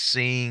 He's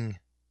seeing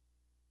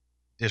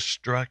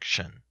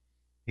destruction.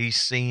 He's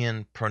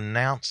seeing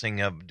pronouncing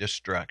of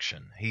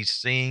destruction. He's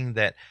seeing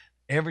that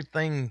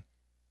everything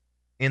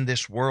in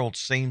this world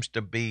seems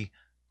to be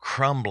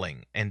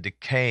crumbling and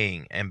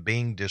decaying and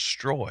being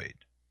destroyed.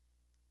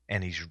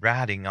 And he's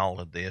writing all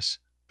of this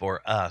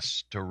for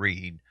us to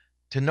read,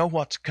 to know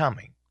what's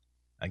coming.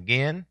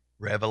 Again,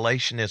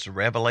 Revelation is a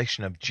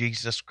revelation of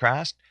Jesus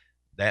Christ.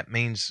 That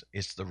means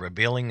it's the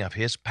revealing of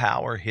his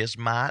power, his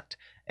might,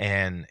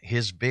 and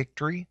his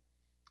victory.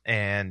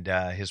 And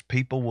his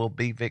people will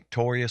be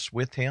victorious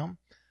with him.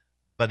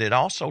 but it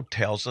also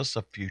tells us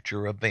of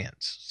future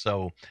events.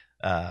 So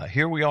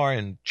here we are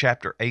in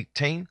chapter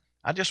 18.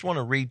 I just want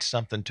to read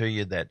something to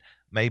you that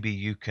maybe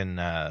you can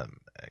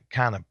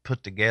kind of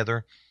put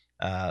together.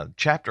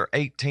 Chapter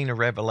 18 of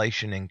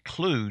Revelation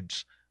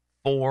includes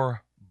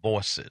 4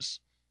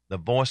 voices: the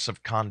voice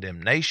of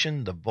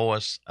condemnation, the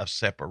voice of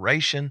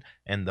separation,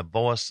 and the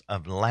voice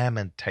of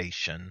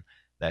lamentation.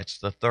 That's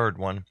the third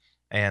one.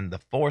 And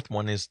the fourth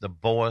one is the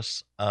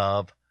voice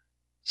of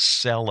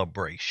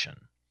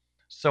celebration.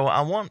 So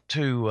I want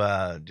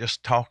to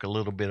just talk a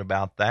little bit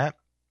about that.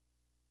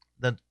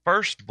 The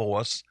first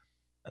voice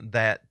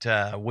that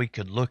we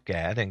could look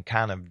at and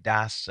kind of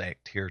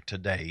dissect here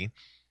today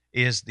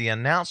is the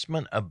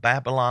announcement of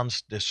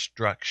Babylon's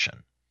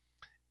destruction.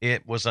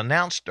 It was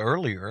announced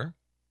earlier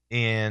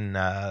in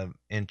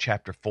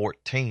chapter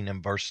 14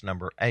 and verse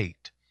number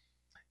 8.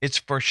 It's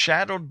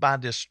foreshadowed by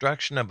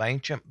destruction of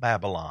ancient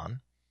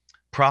Babylon,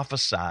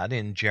 prophesied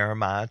in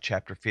Jeremiah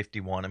chapter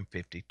 51 and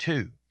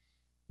 52.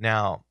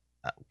 Now,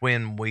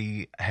 when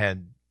we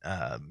had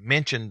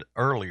mentioned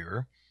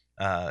earlier,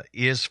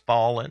 is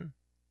fallen,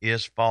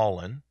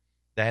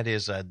 that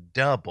is a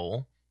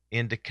double,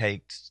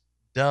 indicates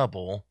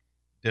double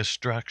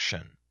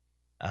destruction.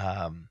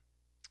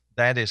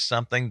 That is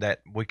something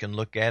that we can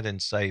look at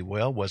and say,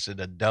 well, was it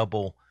a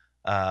double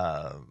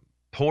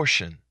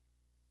portion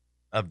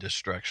of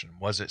destruction?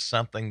 Was it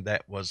something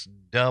that was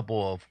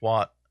double of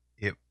what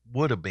it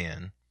would have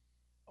been?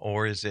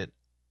 Or is it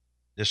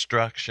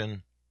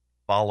destruction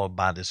followed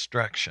by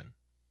destruction?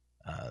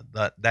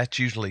 That's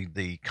usually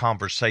the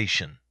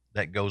conversation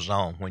that goes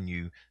on when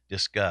you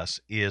discuss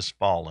is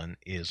fallen.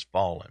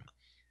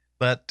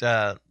 But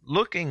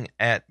looking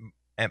at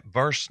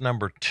verse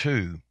number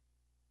 2,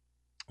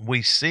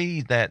 we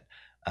see that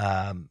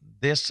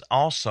this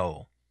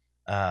also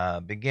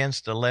begins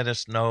to let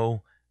us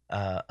know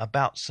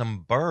about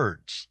some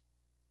birds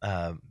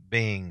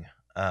being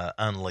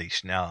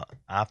unleashed. Now,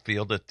 I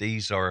feel that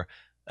these are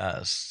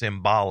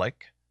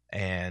symbolic,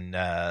 and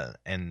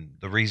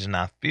the reason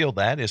I feel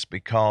that is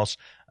because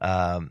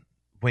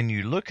when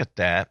you look at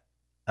that,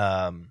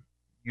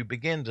 you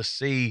begin to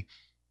see,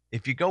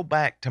 if you go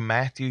back to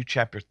Matthew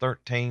chapter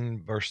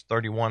 13, verse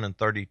 31 and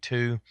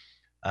 32,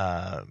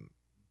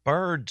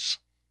 birds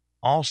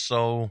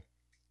also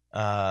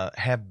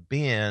have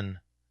been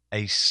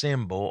a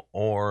symbol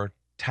or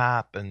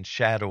type and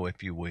shadow,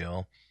 if you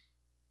will,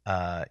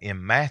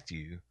 in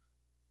Matthew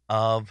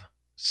of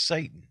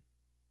Satan.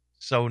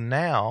 So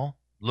now,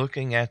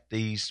 looking at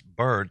these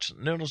birds,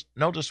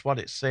 notice what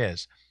it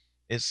says.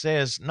 It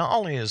says not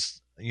only is,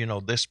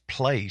 this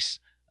place,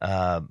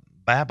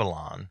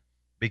 Babylon,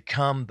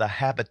 become the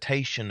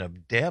habitation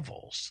of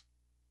devils.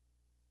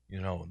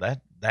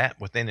 That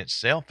within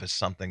itself is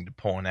something to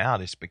point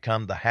out. It's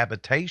become the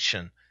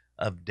habitation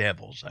of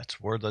devils. That's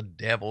where the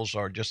devils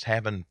are just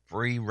having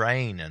free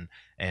reign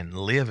and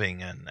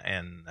living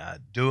and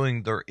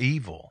doing their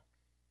evil.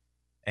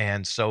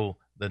 And so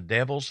the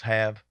devils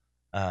have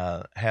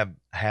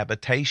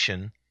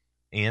habitation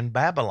in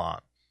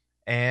Babylon,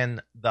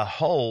 and the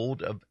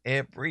hold of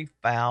every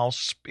foul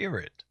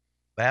spirit.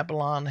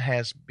 Babylon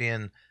has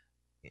been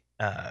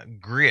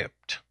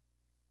gripped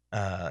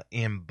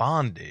in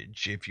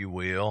bondage, if you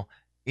will,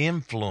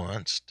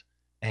 influenced,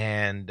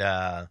 and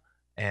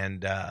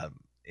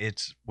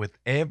it's with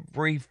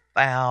every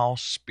foul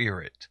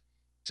spirit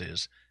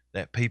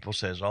that people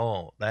says,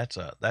 oh, that's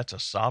a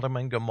Sodom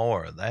and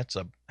Gomorrah. That's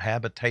a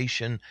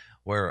habitation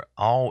where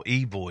all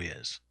evil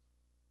is.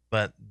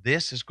 But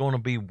this is going to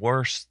be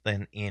worse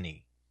than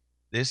any.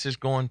 This is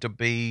going to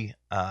be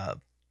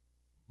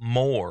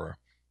more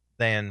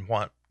than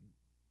what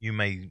you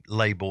may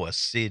label a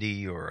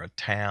city or a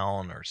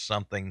town or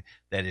something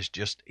that is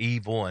just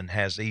evil and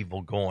has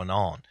evil going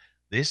on.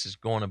 This is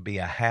going to be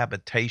a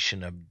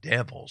habitation of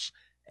devils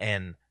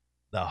and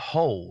the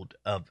hold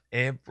of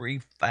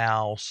every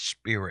foul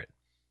spirit.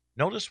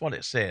 Notice what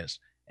it says,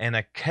 and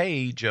a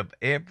cage of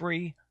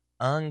every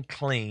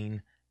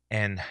unclean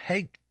and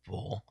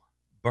hateful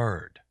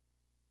bird.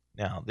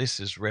 Now, this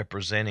is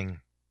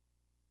representing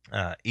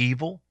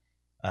evil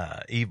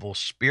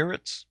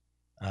spirits.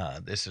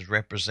 This is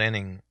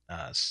representing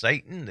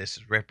Satan. This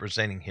is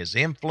representing his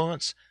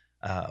influence,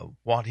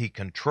 what he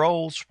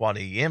controls, what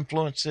he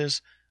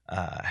influences,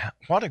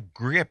 what a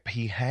grip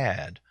he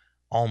had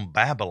on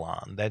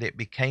Babylon, that it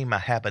became a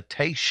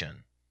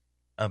habitation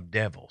of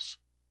devils.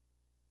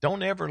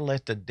 Don't ever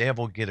let the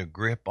devil get a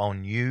grip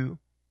on you,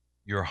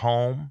 your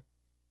home,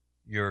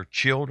 your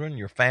children,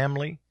 your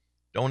family.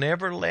 Don't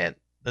ever let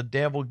the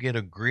devil get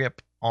a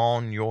grip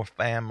on your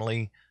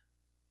family,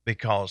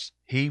 because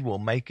he will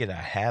make it a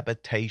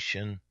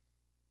habitation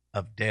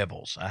of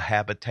devils, a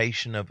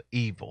habitation of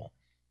evil.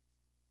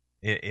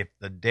 If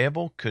the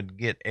devil could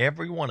get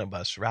every one of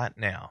us right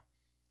now,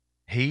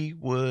 he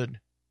would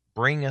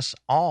bring us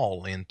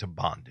all into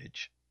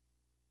bondage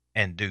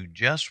and do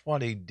just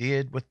what he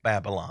did with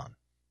Babylon,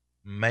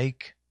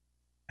 make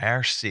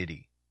our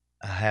city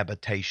a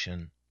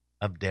habitation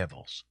of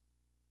devils.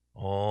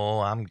 Oh,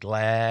 I'm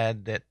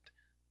glad that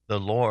the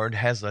Lord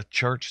has a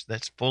church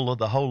that's full of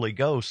the Holy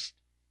Ghost.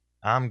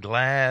 I'm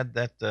glad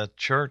that the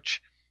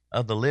church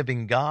of the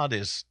living God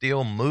is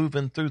still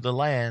moving through the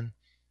land.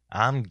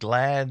 I'm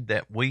glad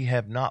that we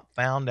have not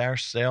found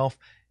ourselves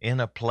in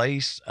a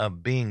place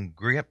of being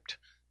gripped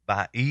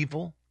by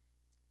evil,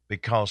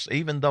 because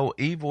even though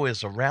evil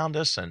is around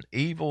us and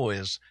evil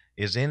is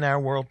in our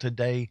world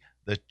today,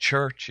 the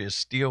church is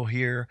still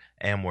here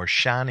and we're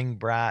shining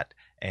bright,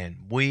 and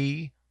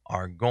we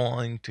are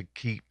going to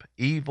keep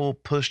evil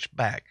pushed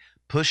back,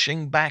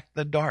 pushing back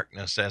the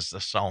darkness, as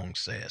the song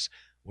says.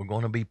 We're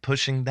going to be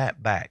pushing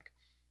that back.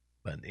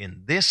 But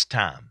in this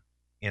time,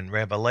 in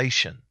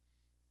Revelation,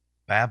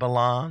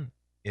 Babylon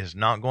is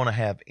not going to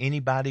have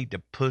anybody to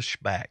push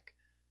back,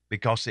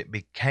 because it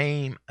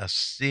became a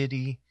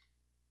city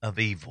of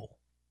evil.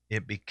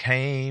 It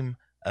became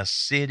a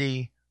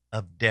city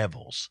of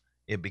devils.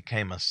 It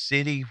became a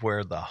city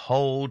where the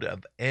hold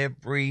of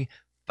every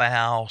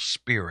foul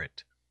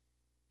spirit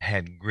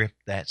had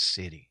gripped that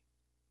city.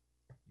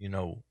 You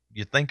know,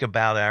 you think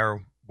about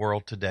our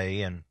world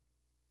today and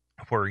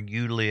where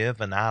you live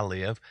and I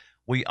live,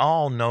 we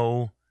all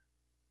know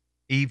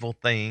evil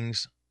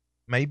things,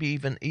 maybe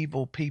even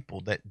evil people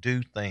that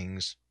do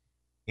things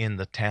in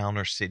the town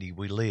or city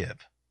we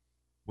live.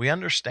 We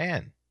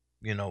understand,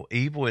 you know,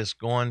 evil is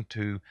going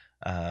to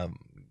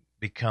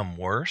become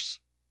worse.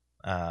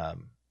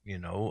 You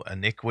know,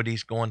 iniquity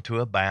is going to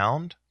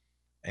abound,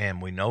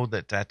 and we know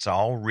that that's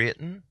all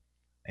written,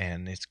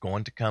 and it's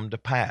going to come to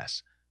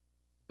pass.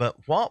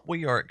 But what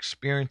we are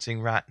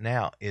experiencing right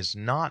now is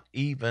not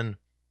even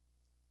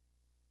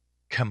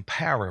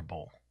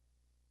comparable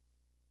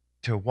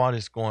to what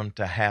is going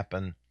to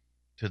happen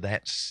to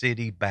that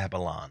city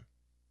Babylon.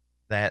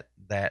 That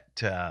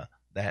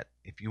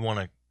if you want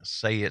to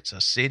say it's a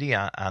city,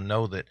 I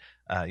know that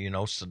you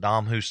know,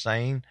 Saddam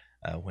Hussein,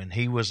 when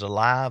he was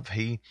alive,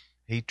 he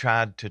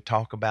tried to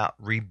talk about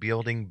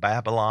rebuilding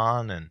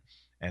Babylon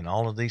and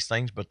all of these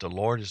things, but the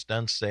Lord has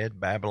done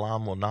said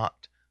Babylon will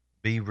not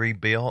be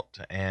rebuilt,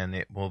 and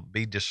it will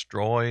be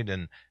destroyed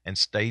and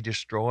stay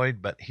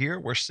destroyed. But here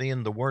we're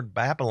seeing the word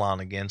Babylon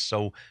again,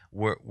 so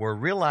we're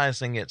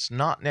realizing it's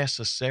not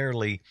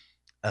necessarily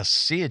a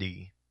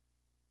city,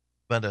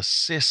 but a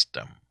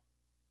system.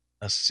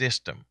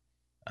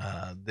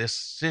 This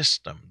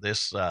system,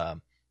 this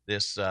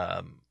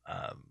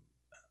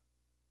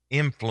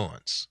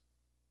influence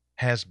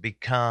has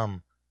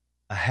become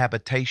a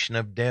habitation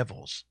of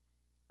devils.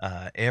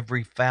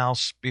 Every foul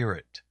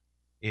spirit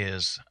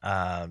is,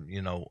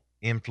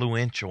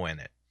 influential in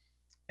it,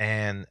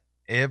 and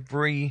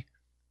every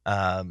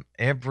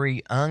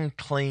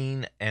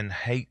unclean and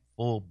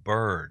hateful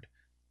bird.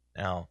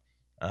 Now,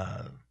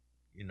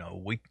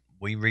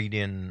 we read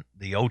in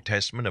the Old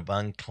Testament of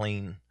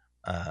unclean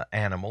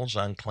animals,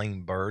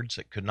 unclean birds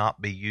that could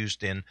not be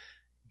used in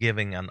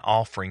giving an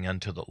offering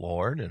unto the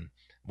Lord, and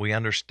we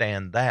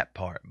understand that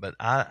part. But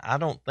I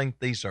don't think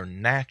these are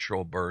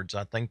natural birds.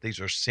 I think these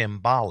are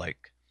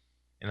symbolic,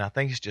 and I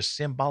think it's just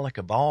symbolic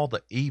of all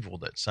the evil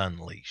that's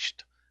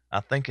unleashed.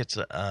 I think it's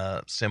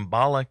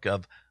symbolic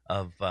of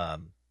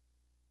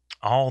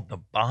all the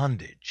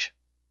bondage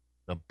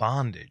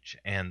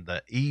and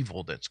the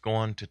evil that's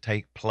going to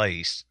take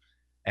place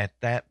at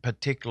that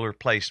particular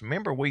place.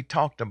 Remember, we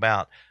talked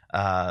about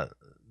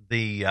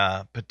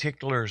the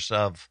particulars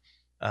of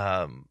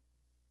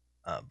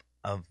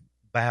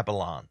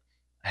Babylon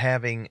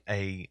having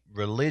a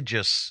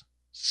religious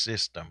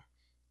system,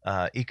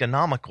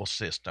 economical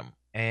system,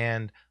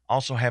 and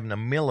also having a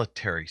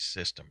military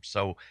system.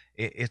 So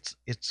it's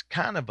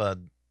kind of a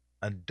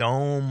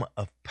dome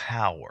of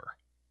power,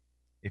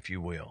 if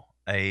you will,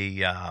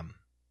 a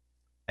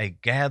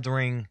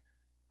gathering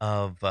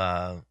of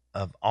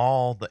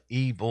all the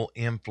evil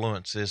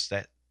influences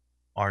that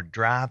are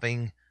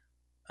driving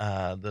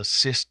the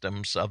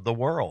systems of the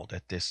world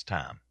at this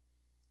time.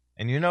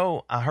 And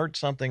I heard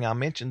something, I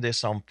mentioned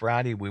this on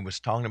Friday.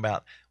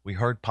 We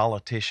heard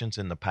politicians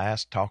in the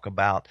past talk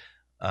about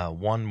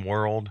one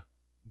world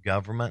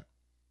government,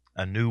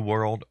 a new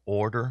world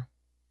order.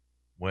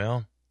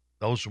 Well,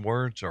 those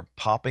words are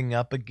popping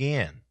up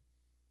again.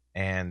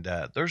 And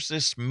there's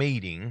this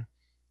meeting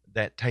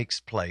that takes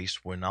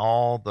place when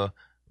all the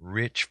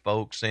rich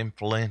folks,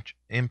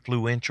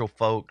 influential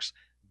folks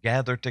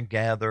gather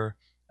together,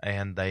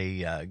 and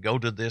they go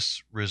to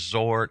this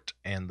resort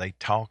and they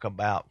talk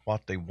about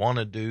what they want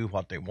to do,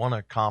 what they want to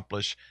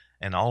accomplish,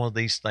 and all of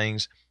these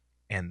things.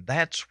 And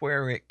that's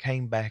where it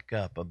came back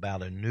up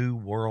about a new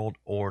world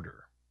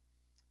order.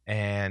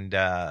 And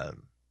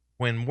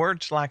when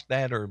words like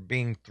that are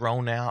being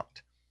thrown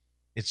out,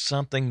 it's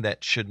something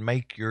that should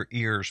make your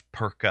ears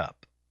perk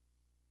up,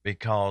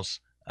 because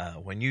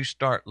when you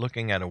start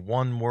looking at a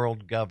one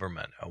world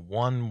government, a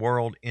one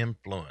world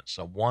influence,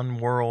 a one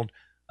world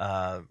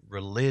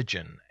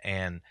religion,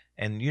 and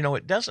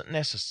it doesn't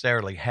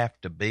necessarily have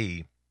to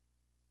be,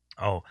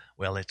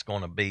 it's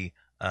going to be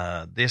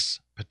this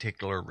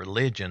particular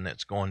religion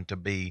that's going to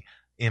be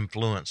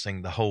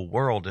influencing the whole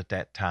world at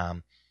that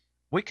time.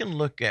 We can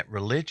look at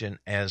religion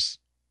as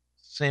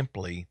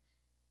simply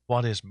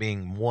what is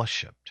being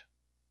worshipped,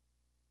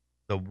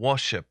 the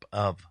worship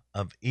of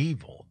of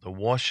evil, the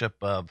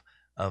worship of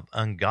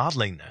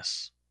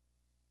ungodliness.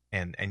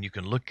 And you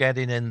can look at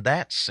it in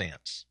that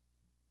sense.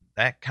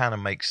 That kind of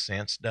makes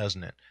sense,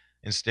 doesn't it?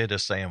 Instead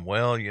of saying,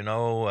 well,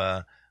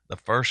 the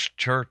first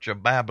church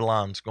of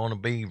Babylon's going to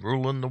be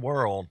ruling the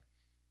world.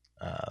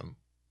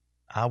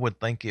 I would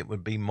think it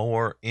would be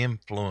more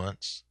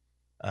influence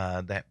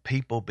that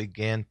people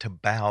began to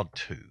bow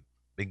to,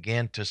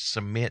 began to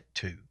submit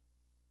to.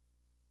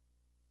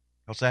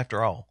 Because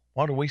after all,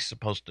 what are we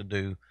supposed to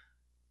do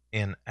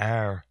in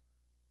our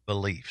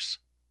beliefs?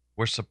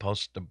 We're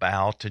supposed to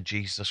bow to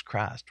Jesus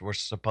Christ. We're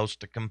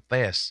supposed to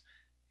confess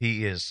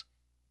He is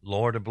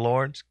Lord of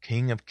Lords,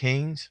 King of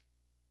Kings.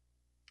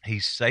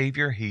 He's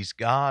Savior. He's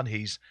God.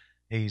 He's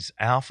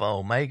Alpha,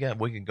 Omega.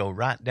 We could go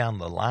right down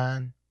the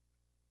line.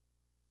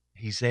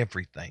 He's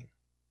everything.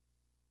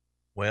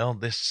 Well,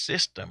 this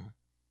system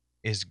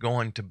is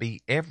going to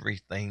be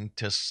everything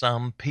to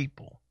some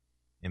people.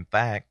 In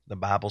fact, the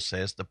Bible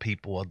says the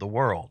people of the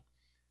world,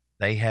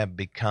 they have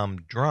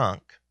become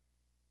drunk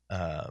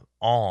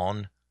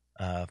on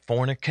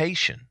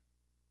fornication.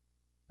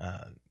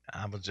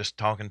 I was just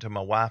talking to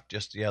my wife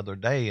just the other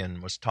day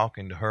and was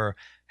talking to her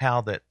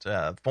how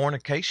that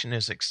fornication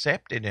is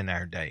accepted in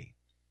our day.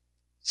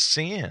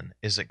 Sin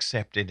is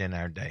accepted in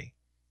our day.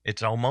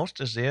 It's almost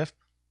as if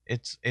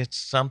it's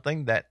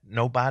something that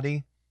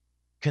nobody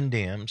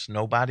condemns.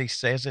 Nobody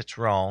says it's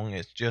wrong.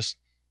 It's just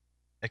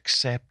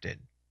accepted.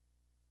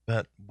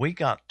 But we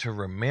got to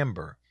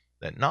remember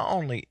that not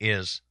only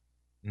is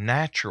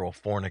natural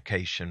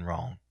fornication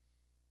wrong,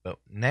 but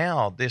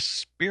now this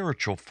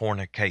spiritual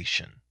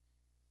fornication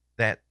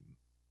that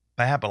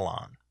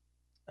Babylon,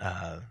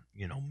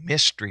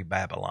 Mystery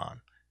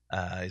Babylon,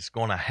 is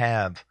going to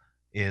have,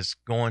 is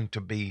going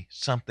to be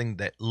something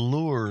that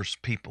lures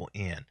people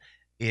in.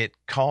 It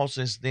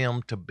causes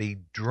them to be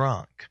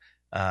drunk,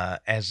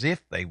 as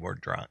if they were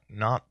drunk,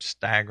 not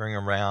staggering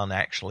around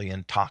actually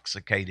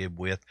intoxicated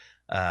with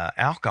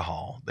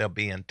alcohol. They'll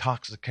be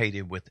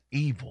intoxicated with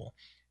evil,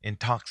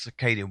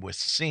 intoxicated with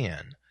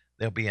sin.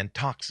 They'll be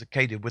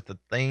intoxicated with the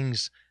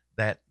things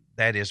that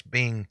is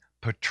being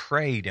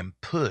portrayed and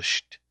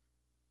pushed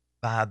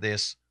by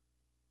this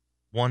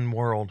one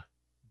world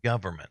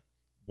government,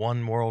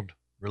 one world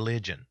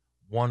religion,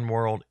 one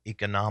world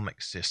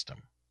economic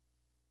system.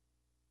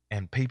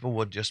 And people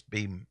will just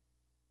be,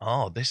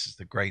 oh, this is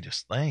the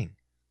greatest thing.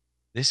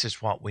 This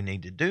is what we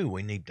need to do.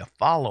 We need to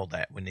follow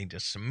that. We need to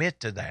submit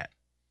to that.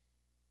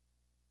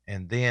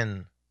 And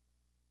then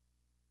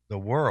the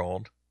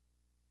world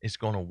is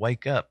going to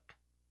wake up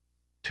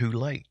too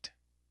late.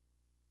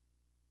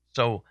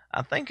 So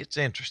I think it's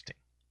interesting.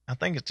 I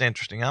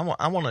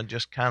want to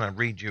just kind of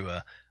read you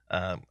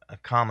a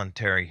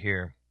commentary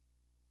here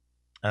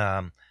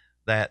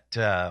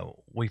that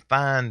we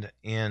find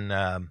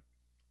in,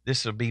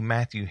 this will be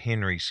Matthew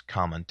Henry's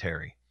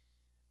commentary.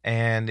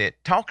 And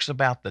it talks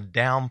about the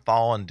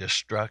downfall and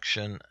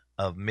destruction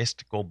of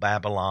mystical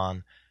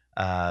Babylon,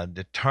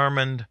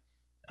 determined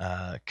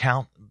by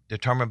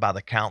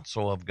the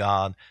counsel of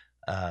God.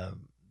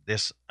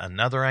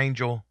 Another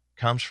angel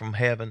comes from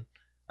heaven.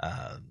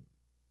 Of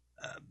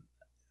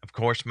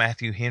course,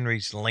 Matthew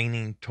Henry's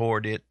leaning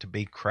toward it to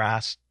be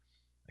Christ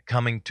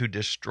coming to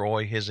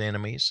destroy his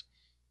enemies,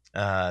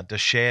 to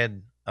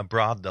shed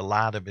abroad the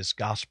light of his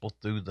gospel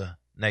through the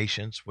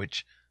nations,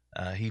 which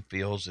he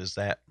feels is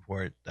that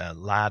where it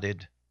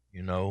lighted,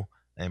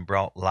 and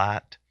brought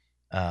light.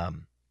 But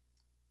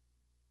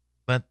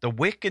the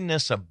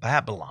wickedness of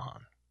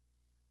Babylon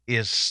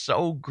is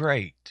so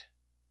great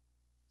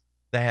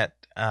that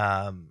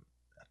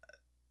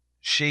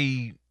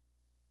she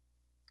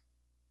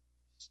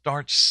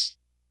starts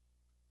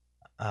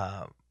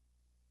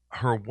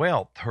her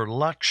wealth, her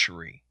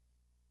luxury,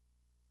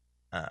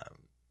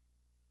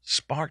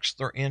 sparks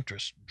their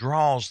interest,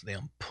 draws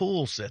them,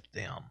 pulls at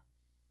them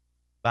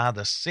by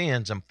the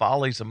sins and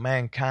follies of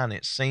mankind.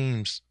 It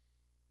seems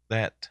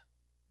that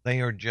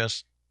they are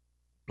just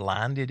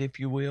blinded, if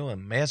you will,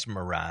 and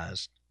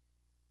mesmerized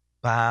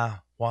by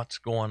what's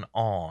going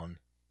on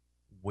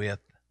with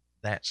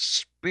that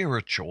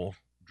spiritual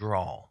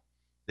draw.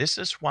 This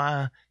is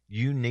why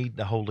you need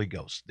the Holy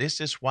Ghost.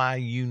 This is why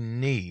you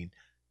need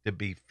to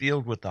be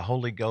filled with the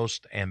Holy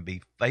Ghost and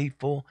be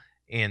faithful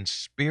in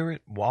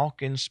spirit,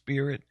 walk in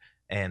spirit,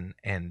 and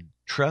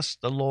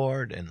trust the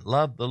Lord and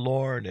love the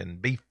Lord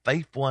and be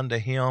faithful unto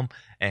Him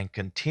and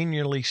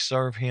continually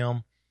serve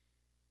Him,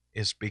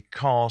 is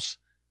because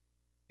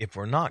if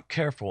we're not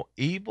careful,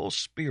 evil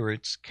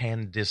spirits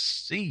can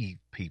deceive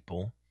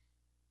people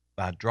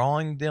by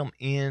drawing them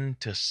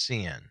into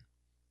sin.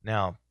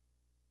 Now,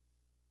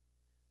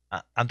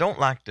 I don't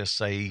like to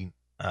say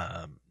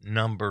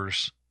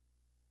numbers,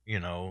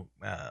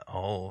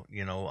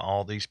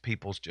 all these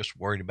people's just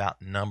worried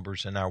about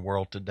numbers in our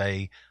world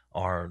today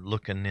are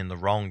looking in the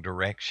wrong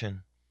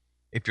direction.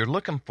 If you're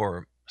looking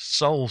for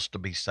souls to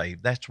be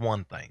saved, that's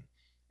one thing.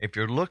 If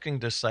you're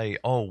looking to say,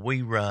 oh,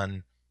 we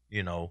run,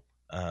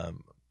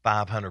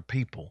 500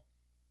 people,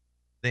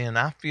 then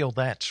I feel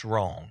that's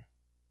wrong,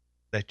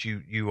 that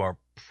you are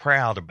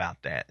proud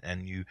about that,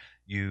 and you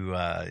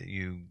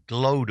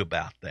gloat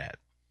about that.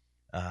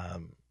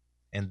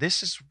 And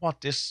this is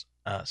what this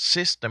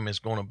system is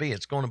going to be.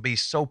 It's going to be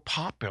so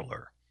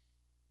popular.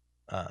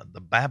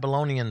 The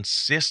Babylonian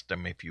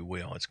system, if you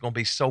will. It's going to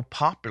be so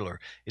popular.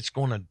 It's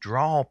going to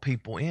draw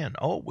people in.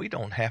 Oh, we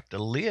don't have to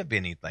live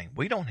anything.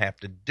 We don't have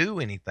to do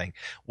anything.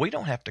 We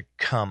don't have to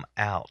come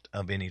out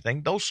of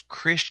anything. Those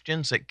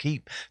Christians that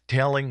keep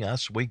telling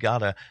us we got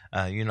to,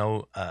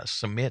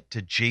 submit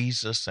to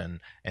Jesus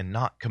and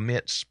not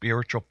commit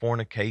spiritual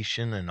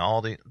fornication and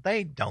all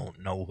they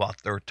don't know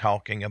what they're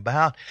talking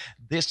about.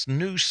 This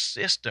new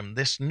system,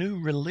 this new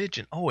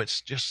religion, it's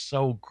just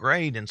so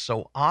great and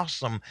so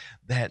awesome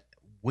that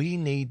we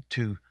need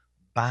to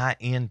buy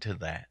into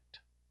that.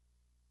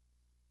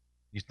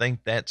 You think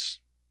that's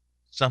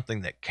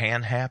something that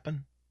can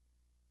happen?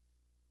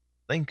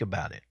 Think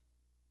about it.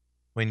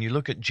 When you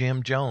look at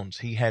Jim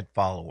Jones, he had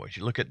followers.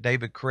 You look at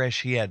David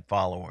Koresh, he had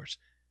followers.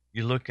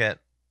 You look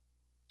at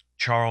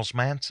Charles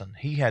Manson,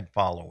 he had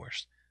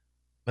followers.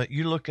 But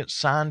you look at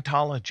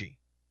Scientology,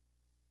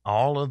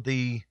 all of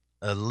the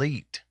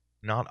elite,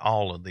 not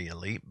all of the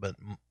elite, but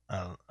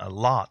a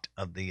lot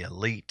of the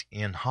elite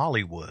in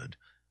Hollywood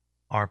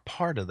are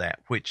part of that,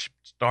 which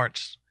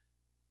starts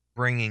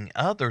bringing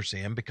others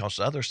in because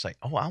others say,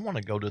 I want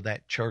to go to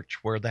that church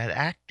where that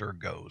actor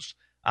goes.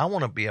 I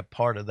want to be a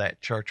part of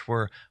that church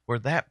where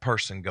that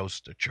person goes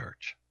to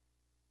church.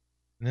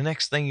 And the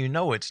next thing you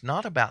know, it's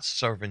not about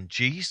serving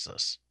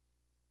Jesus.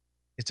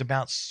 It's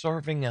about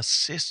serving a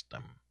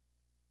system.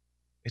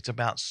 It's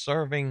about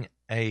serving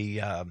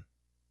a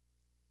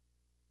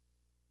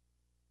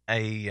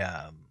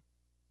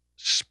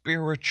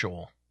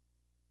spiritual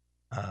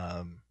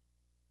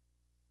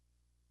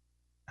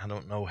I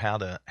don't know how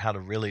to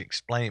really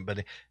explain it,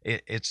 but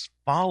it's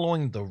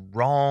following the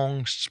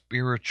wrong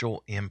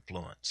spiritual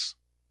influence.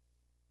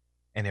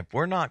 And if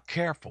we're not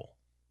careful,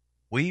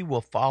 we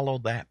will follow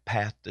that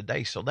path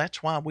today. So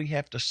that's why we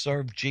have to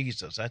serve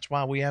Jesus. That's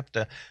why we have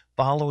to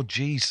follow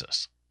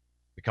Jesus.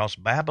 Because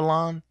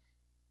Babylon,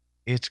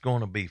 it's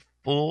going to be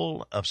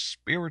full of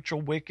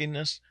spiritual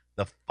wickedness,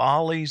 the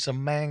follies of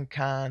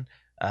mankind.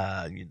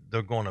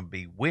 They're going to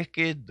be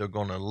wicked. They're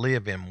going to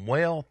live in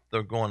wealth.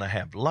 They're going to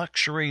have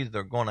luxury.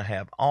 They're going to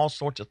have all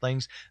sorts of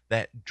things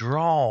that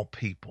draw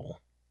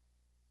people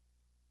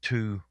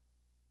to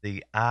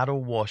the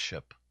idol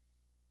worship,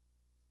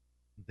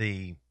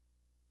 the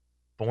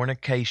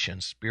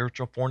fornication,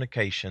 spiritual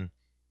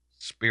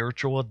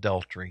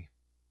adultery,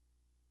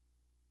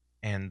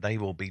 and they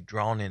will be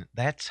drawn in.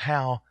 That's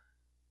how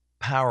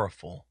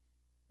powerful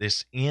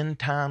this end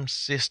time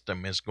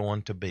system is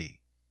going to be.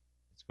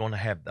 Going to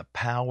have the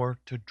power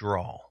to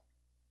draw.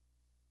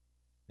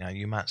 Now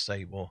you might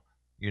say, well,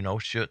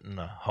 shouldn't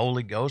a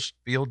Holy Ghost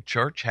filled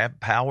church have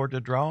power to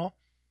draw?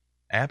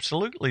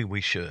 Absolutely we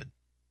should.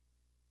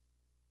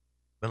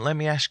 But let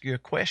me ask you a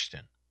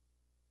question.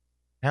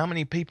 How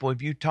many people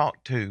have you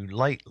talked to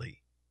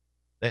lately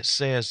that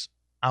says,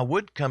 I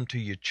would come to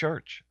your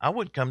church. I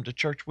would come to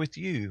church with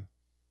you,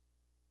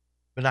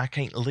 but I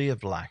can't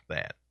live like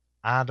that.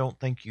 I don't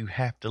think you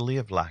have to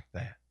live like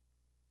that.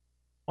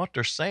 What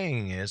they're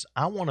saying is,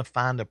 I want to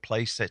find a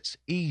place that's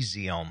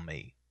easy on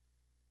me.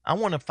 I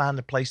want to find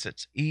a place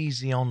that's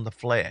easy on the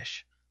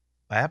flesh.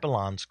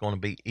 Babylon's going to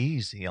be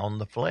easy on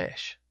the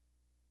flesh.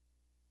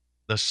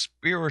 The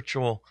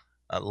spiritual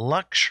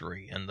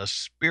luxury and the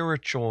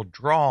spiritual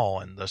draw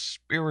and the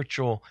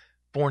spiritual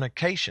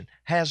fornication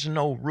has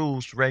no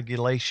rules,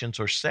 regulations,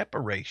 or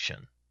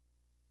separation.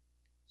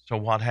 So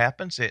what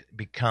happens? It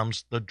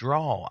becomes the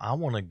draw. I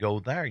want to go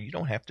there. You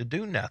don't have to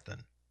do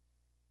nothing.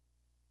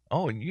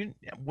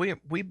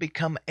 We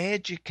become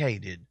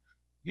educated.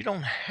 You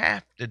don't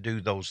have to do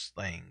those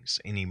things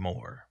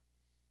anymore.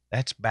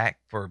 That's back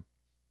for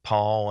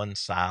Paul and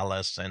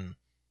Silas and,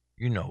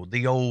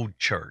 the old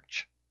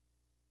church.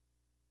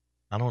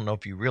 I don't know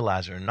if you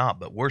realize it or not,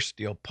 but we're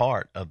still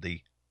part of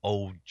the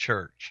old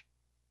church.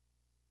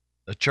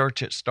 The church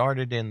that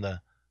started in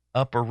the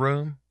upper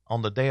room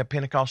on the day of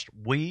Pentecost,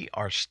 we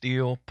are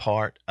still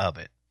part of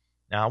it.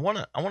 Now,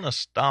 I want to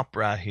stop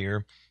right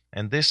here.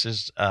 And this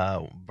is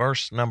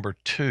verse number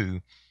 2.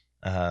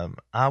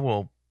 I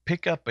will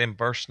pick up in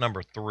verse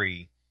number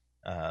 3.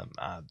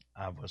 I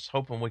was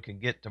hoping we could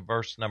get to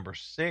verse number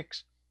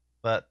 6,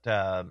 but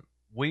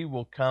we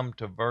will come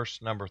to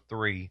verse number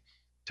 3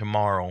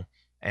 tomorrow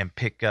and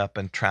pick up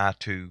and try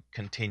to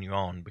continue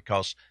on,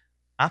 because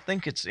I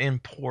think it's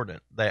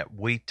important that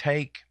we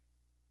take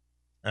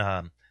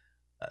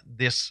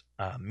this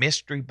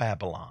mystery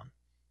Babylon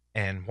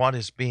and what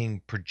is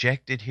being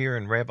projected here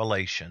in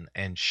Revelation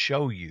and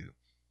show you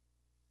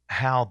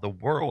how the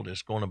world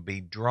is going to be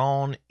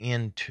drawn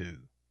into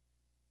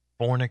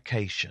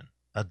fornication,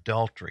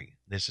 adultery.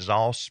 This is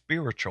all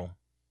spiritual.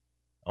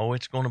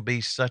 It's going to be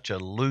such a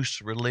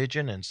loose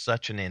religion and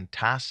such an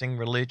enticing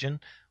religion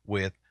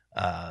with,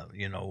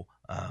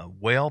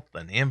 wealth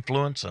and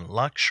influence and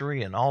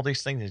luxury and all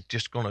these things. It's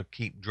just going to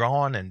keep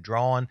drawing and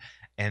drawing.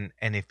 And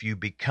if you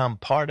become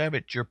part of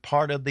it, you're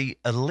part of the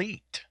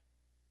elite.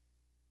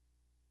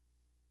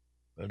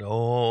 But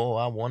oh,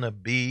 I want to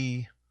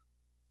be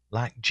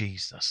like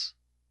Jesus.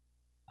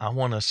 I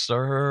want to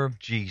serve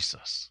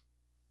Jesus.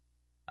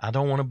 I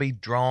don't want to be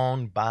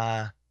drawn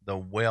by the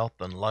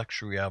wealth and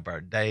luxury of our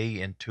day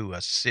into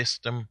a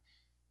system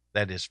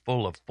that is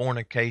full of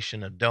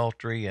fornication,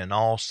 adultery, and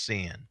all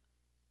sin,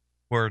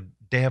 where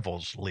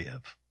devils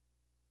live,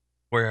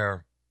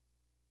 where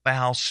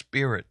foul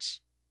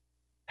spirits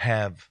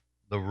have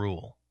the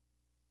rule.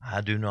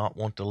 I do not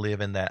want to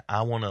live in that.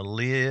 I want to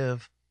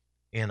live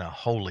in a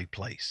holy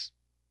place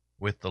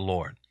with the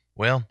Lord.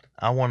 Well,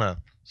 I want to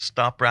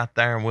stop right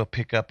there, and we'll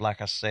pick up,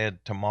 like I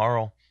said,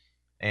 tomorrow.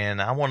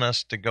 And I want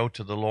us to go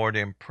to the Lord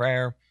in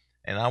prayer,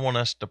 and I want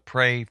us to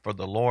pray for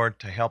the Lord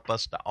to help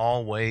us to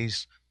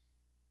always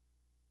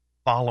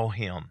follow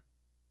Him.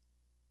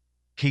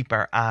 Keep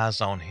our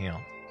eyes on Him.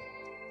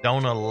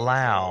 Don't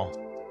allow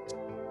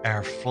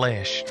our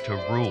flesh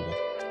to rule.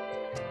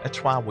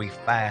 That's why we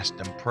fast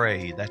and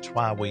pray. That's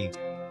why we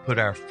put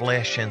our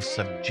flesh in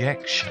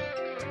subjection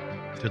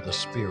to the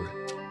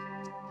Spirit.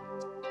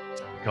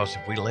 Because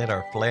if we let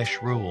our flesh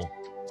rule,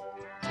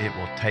 it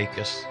will take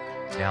us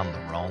down the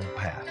wrong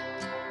path.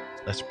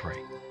 Let's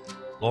pray.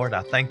 Lord,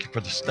 I thank you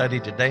for the study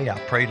today. I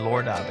pray,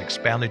 Lord, I've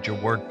expounded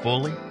your word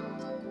fully.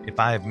 If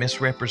I have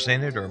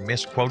misrepresented or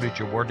misquoted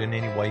your word in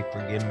any way,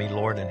 forgive me,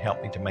 Lord, and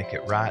help me to make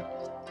it right.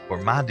 For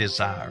my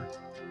desire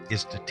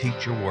is to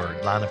teach your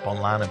word line upon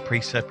line and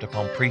precept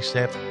upon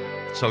precept,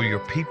 so your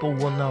people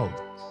will know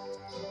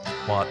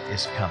what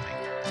is coming.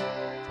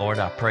 Lord,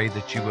 I pray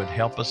that you would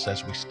help us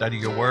as we study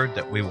your word,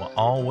 that we will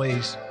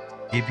always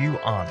give you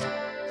honor,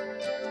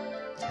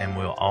 and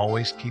we'll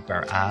always keep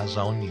our eyes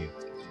on you,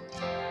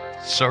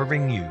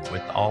 serving you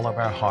with all of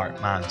our heart,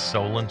 mind,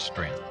 soul, and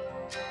strength.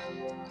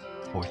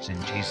 For it's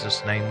in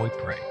Jesus' name we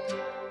pray.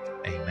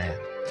 Amen.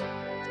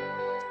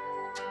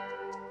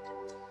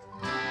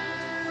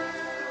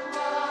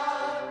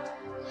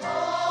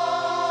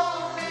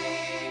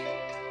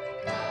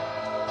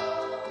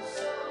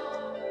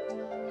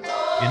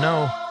 You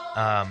know,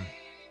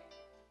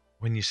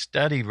 when you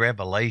study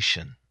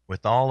Revelation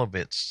with all of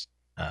its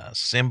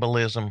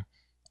symbolism,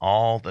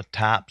 all the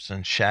types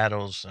and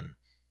shadows and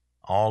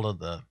all of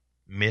the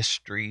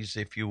mysteries,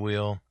 if you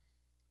will,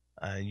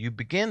 you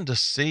begin to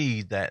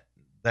see that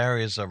there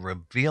is a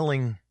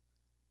revealing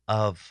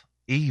of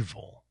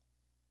evil.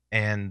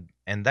 And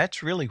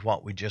that's really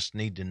what we just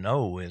need to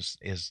know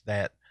is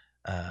that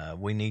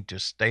we need to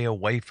stay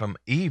away from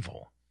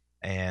evil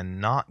and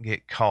not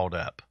get caught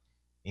up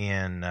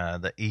in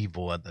the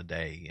evil of the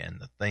day and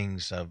the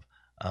things of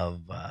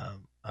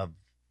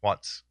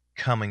what's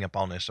coming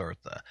upon this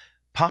earth.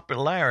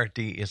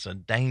 Popularity is a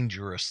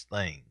dangerous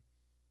thing.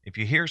 If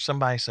you hear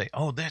somebody say,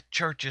 "Oh, that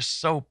church is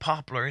so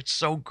popular, it's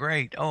so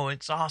great, oh,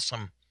 it's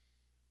awesome,"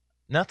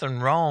 nothing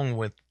wrong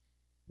with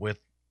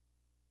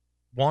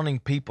wanting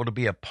people to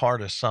be a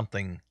part of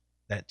something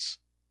that's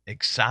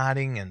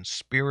exciting and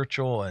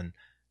spiritual and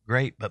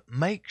great, but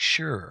make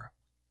sure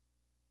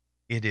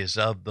it is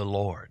of the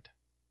Lord.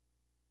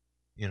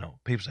 You know,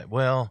 people say,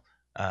 "Well,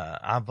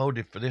 I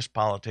voted for this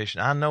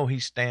politician. I know he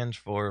stands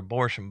for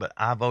abortion, but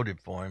I voted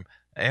for him.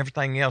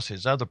 Everything else,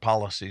 his other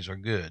policies are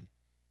good."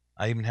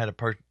 I even had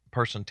a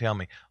person tell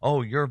me,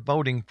 "Oh, you're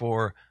voting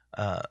for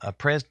a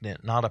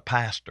president, not a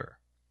pastor."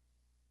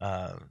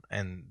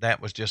 And that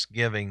was just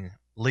giving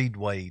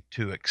leadway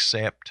to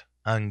accept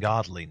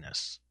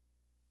ungodliness.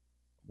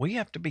 We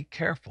have to be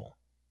careful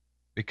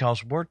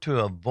because we're to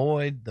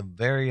avoid the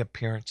very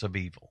appearance of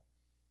evil.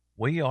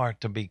 We are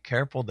to be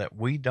careful that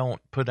we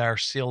don't put our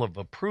seal of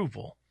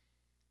approval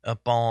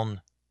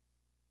upon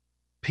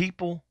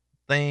people,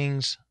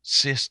 things,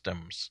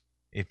 systems,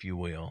 if you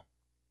will,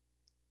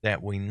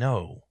 that we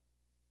know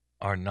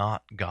are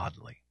not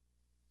godly.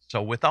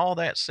 So with all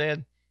that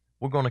said,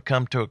 we're going to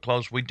come to a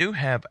close. We do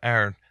have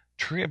our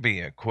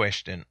trivia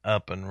question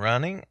up and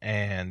running.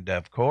 And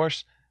of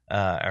course,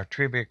 our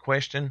trivia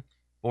question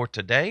for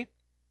today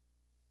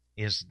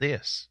is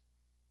this.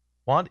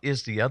 What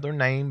is the other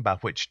name by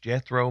which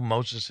Jethro,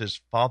 Moses'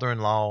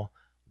 father-in-law,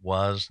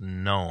 was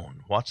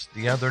known? What's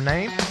the other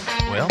name?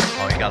 Well,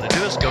 all you got to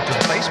do is go to the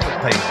Facebook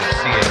page of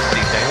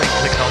CAC Daily,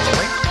 click on the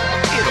link.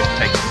 It'll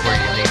take you where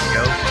you need to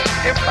go.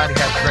 Everybody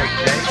have a great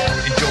day.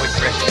 Enjoy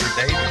the rest of your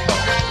day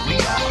because we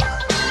are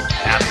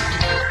out of here.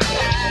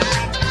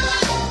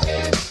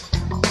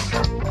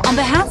 On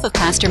behalf of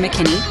Pastor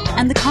McKinney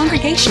and the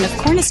congregation of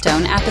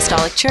Cornerstone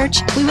Apostolic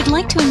Church, we would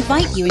like to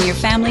invite you and your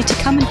family to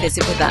come and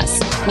visit with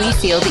us. We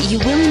feel that you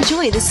will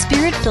enjoy the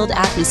Spirit-filled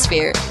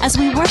atmosphere as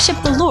we worship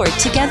the Lord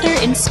together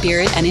in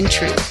spirit and in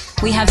truth.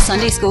 We have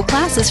Sunday school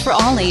classes for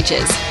all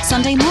ages,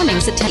 Sunday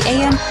mornings at 10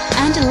 a.m.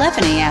 and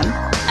 11 a.m.,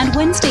 and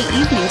Wednesday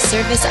evening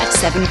service at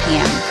 7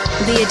 p.m.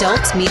 The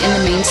adults meet in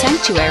the main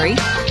sanctuary,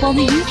 while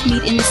the youth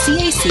meet in the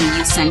CAC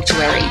Youth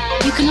Sanctuary.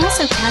 You can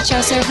also catch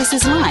our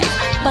services live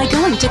by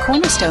going to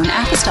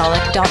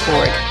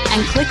cornerstoneapostolic.org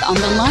and click on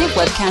the live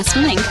webcast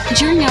link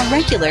during our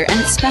regular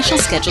and special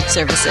scheduled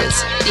services.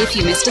 If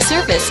you missed a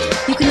service,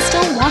 you can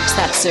still watch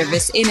that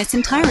service in its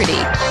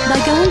entirety by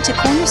going to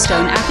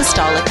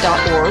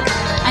cornerstoneapostolic.org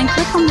and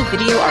click on the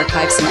video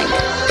archives link.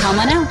 Come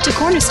on out to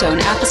Cornerstone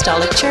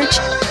Apostolic Church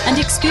and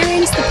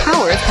experience the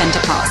power of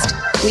Pentecost.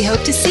 We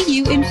hope to see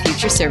you in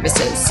future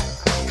services.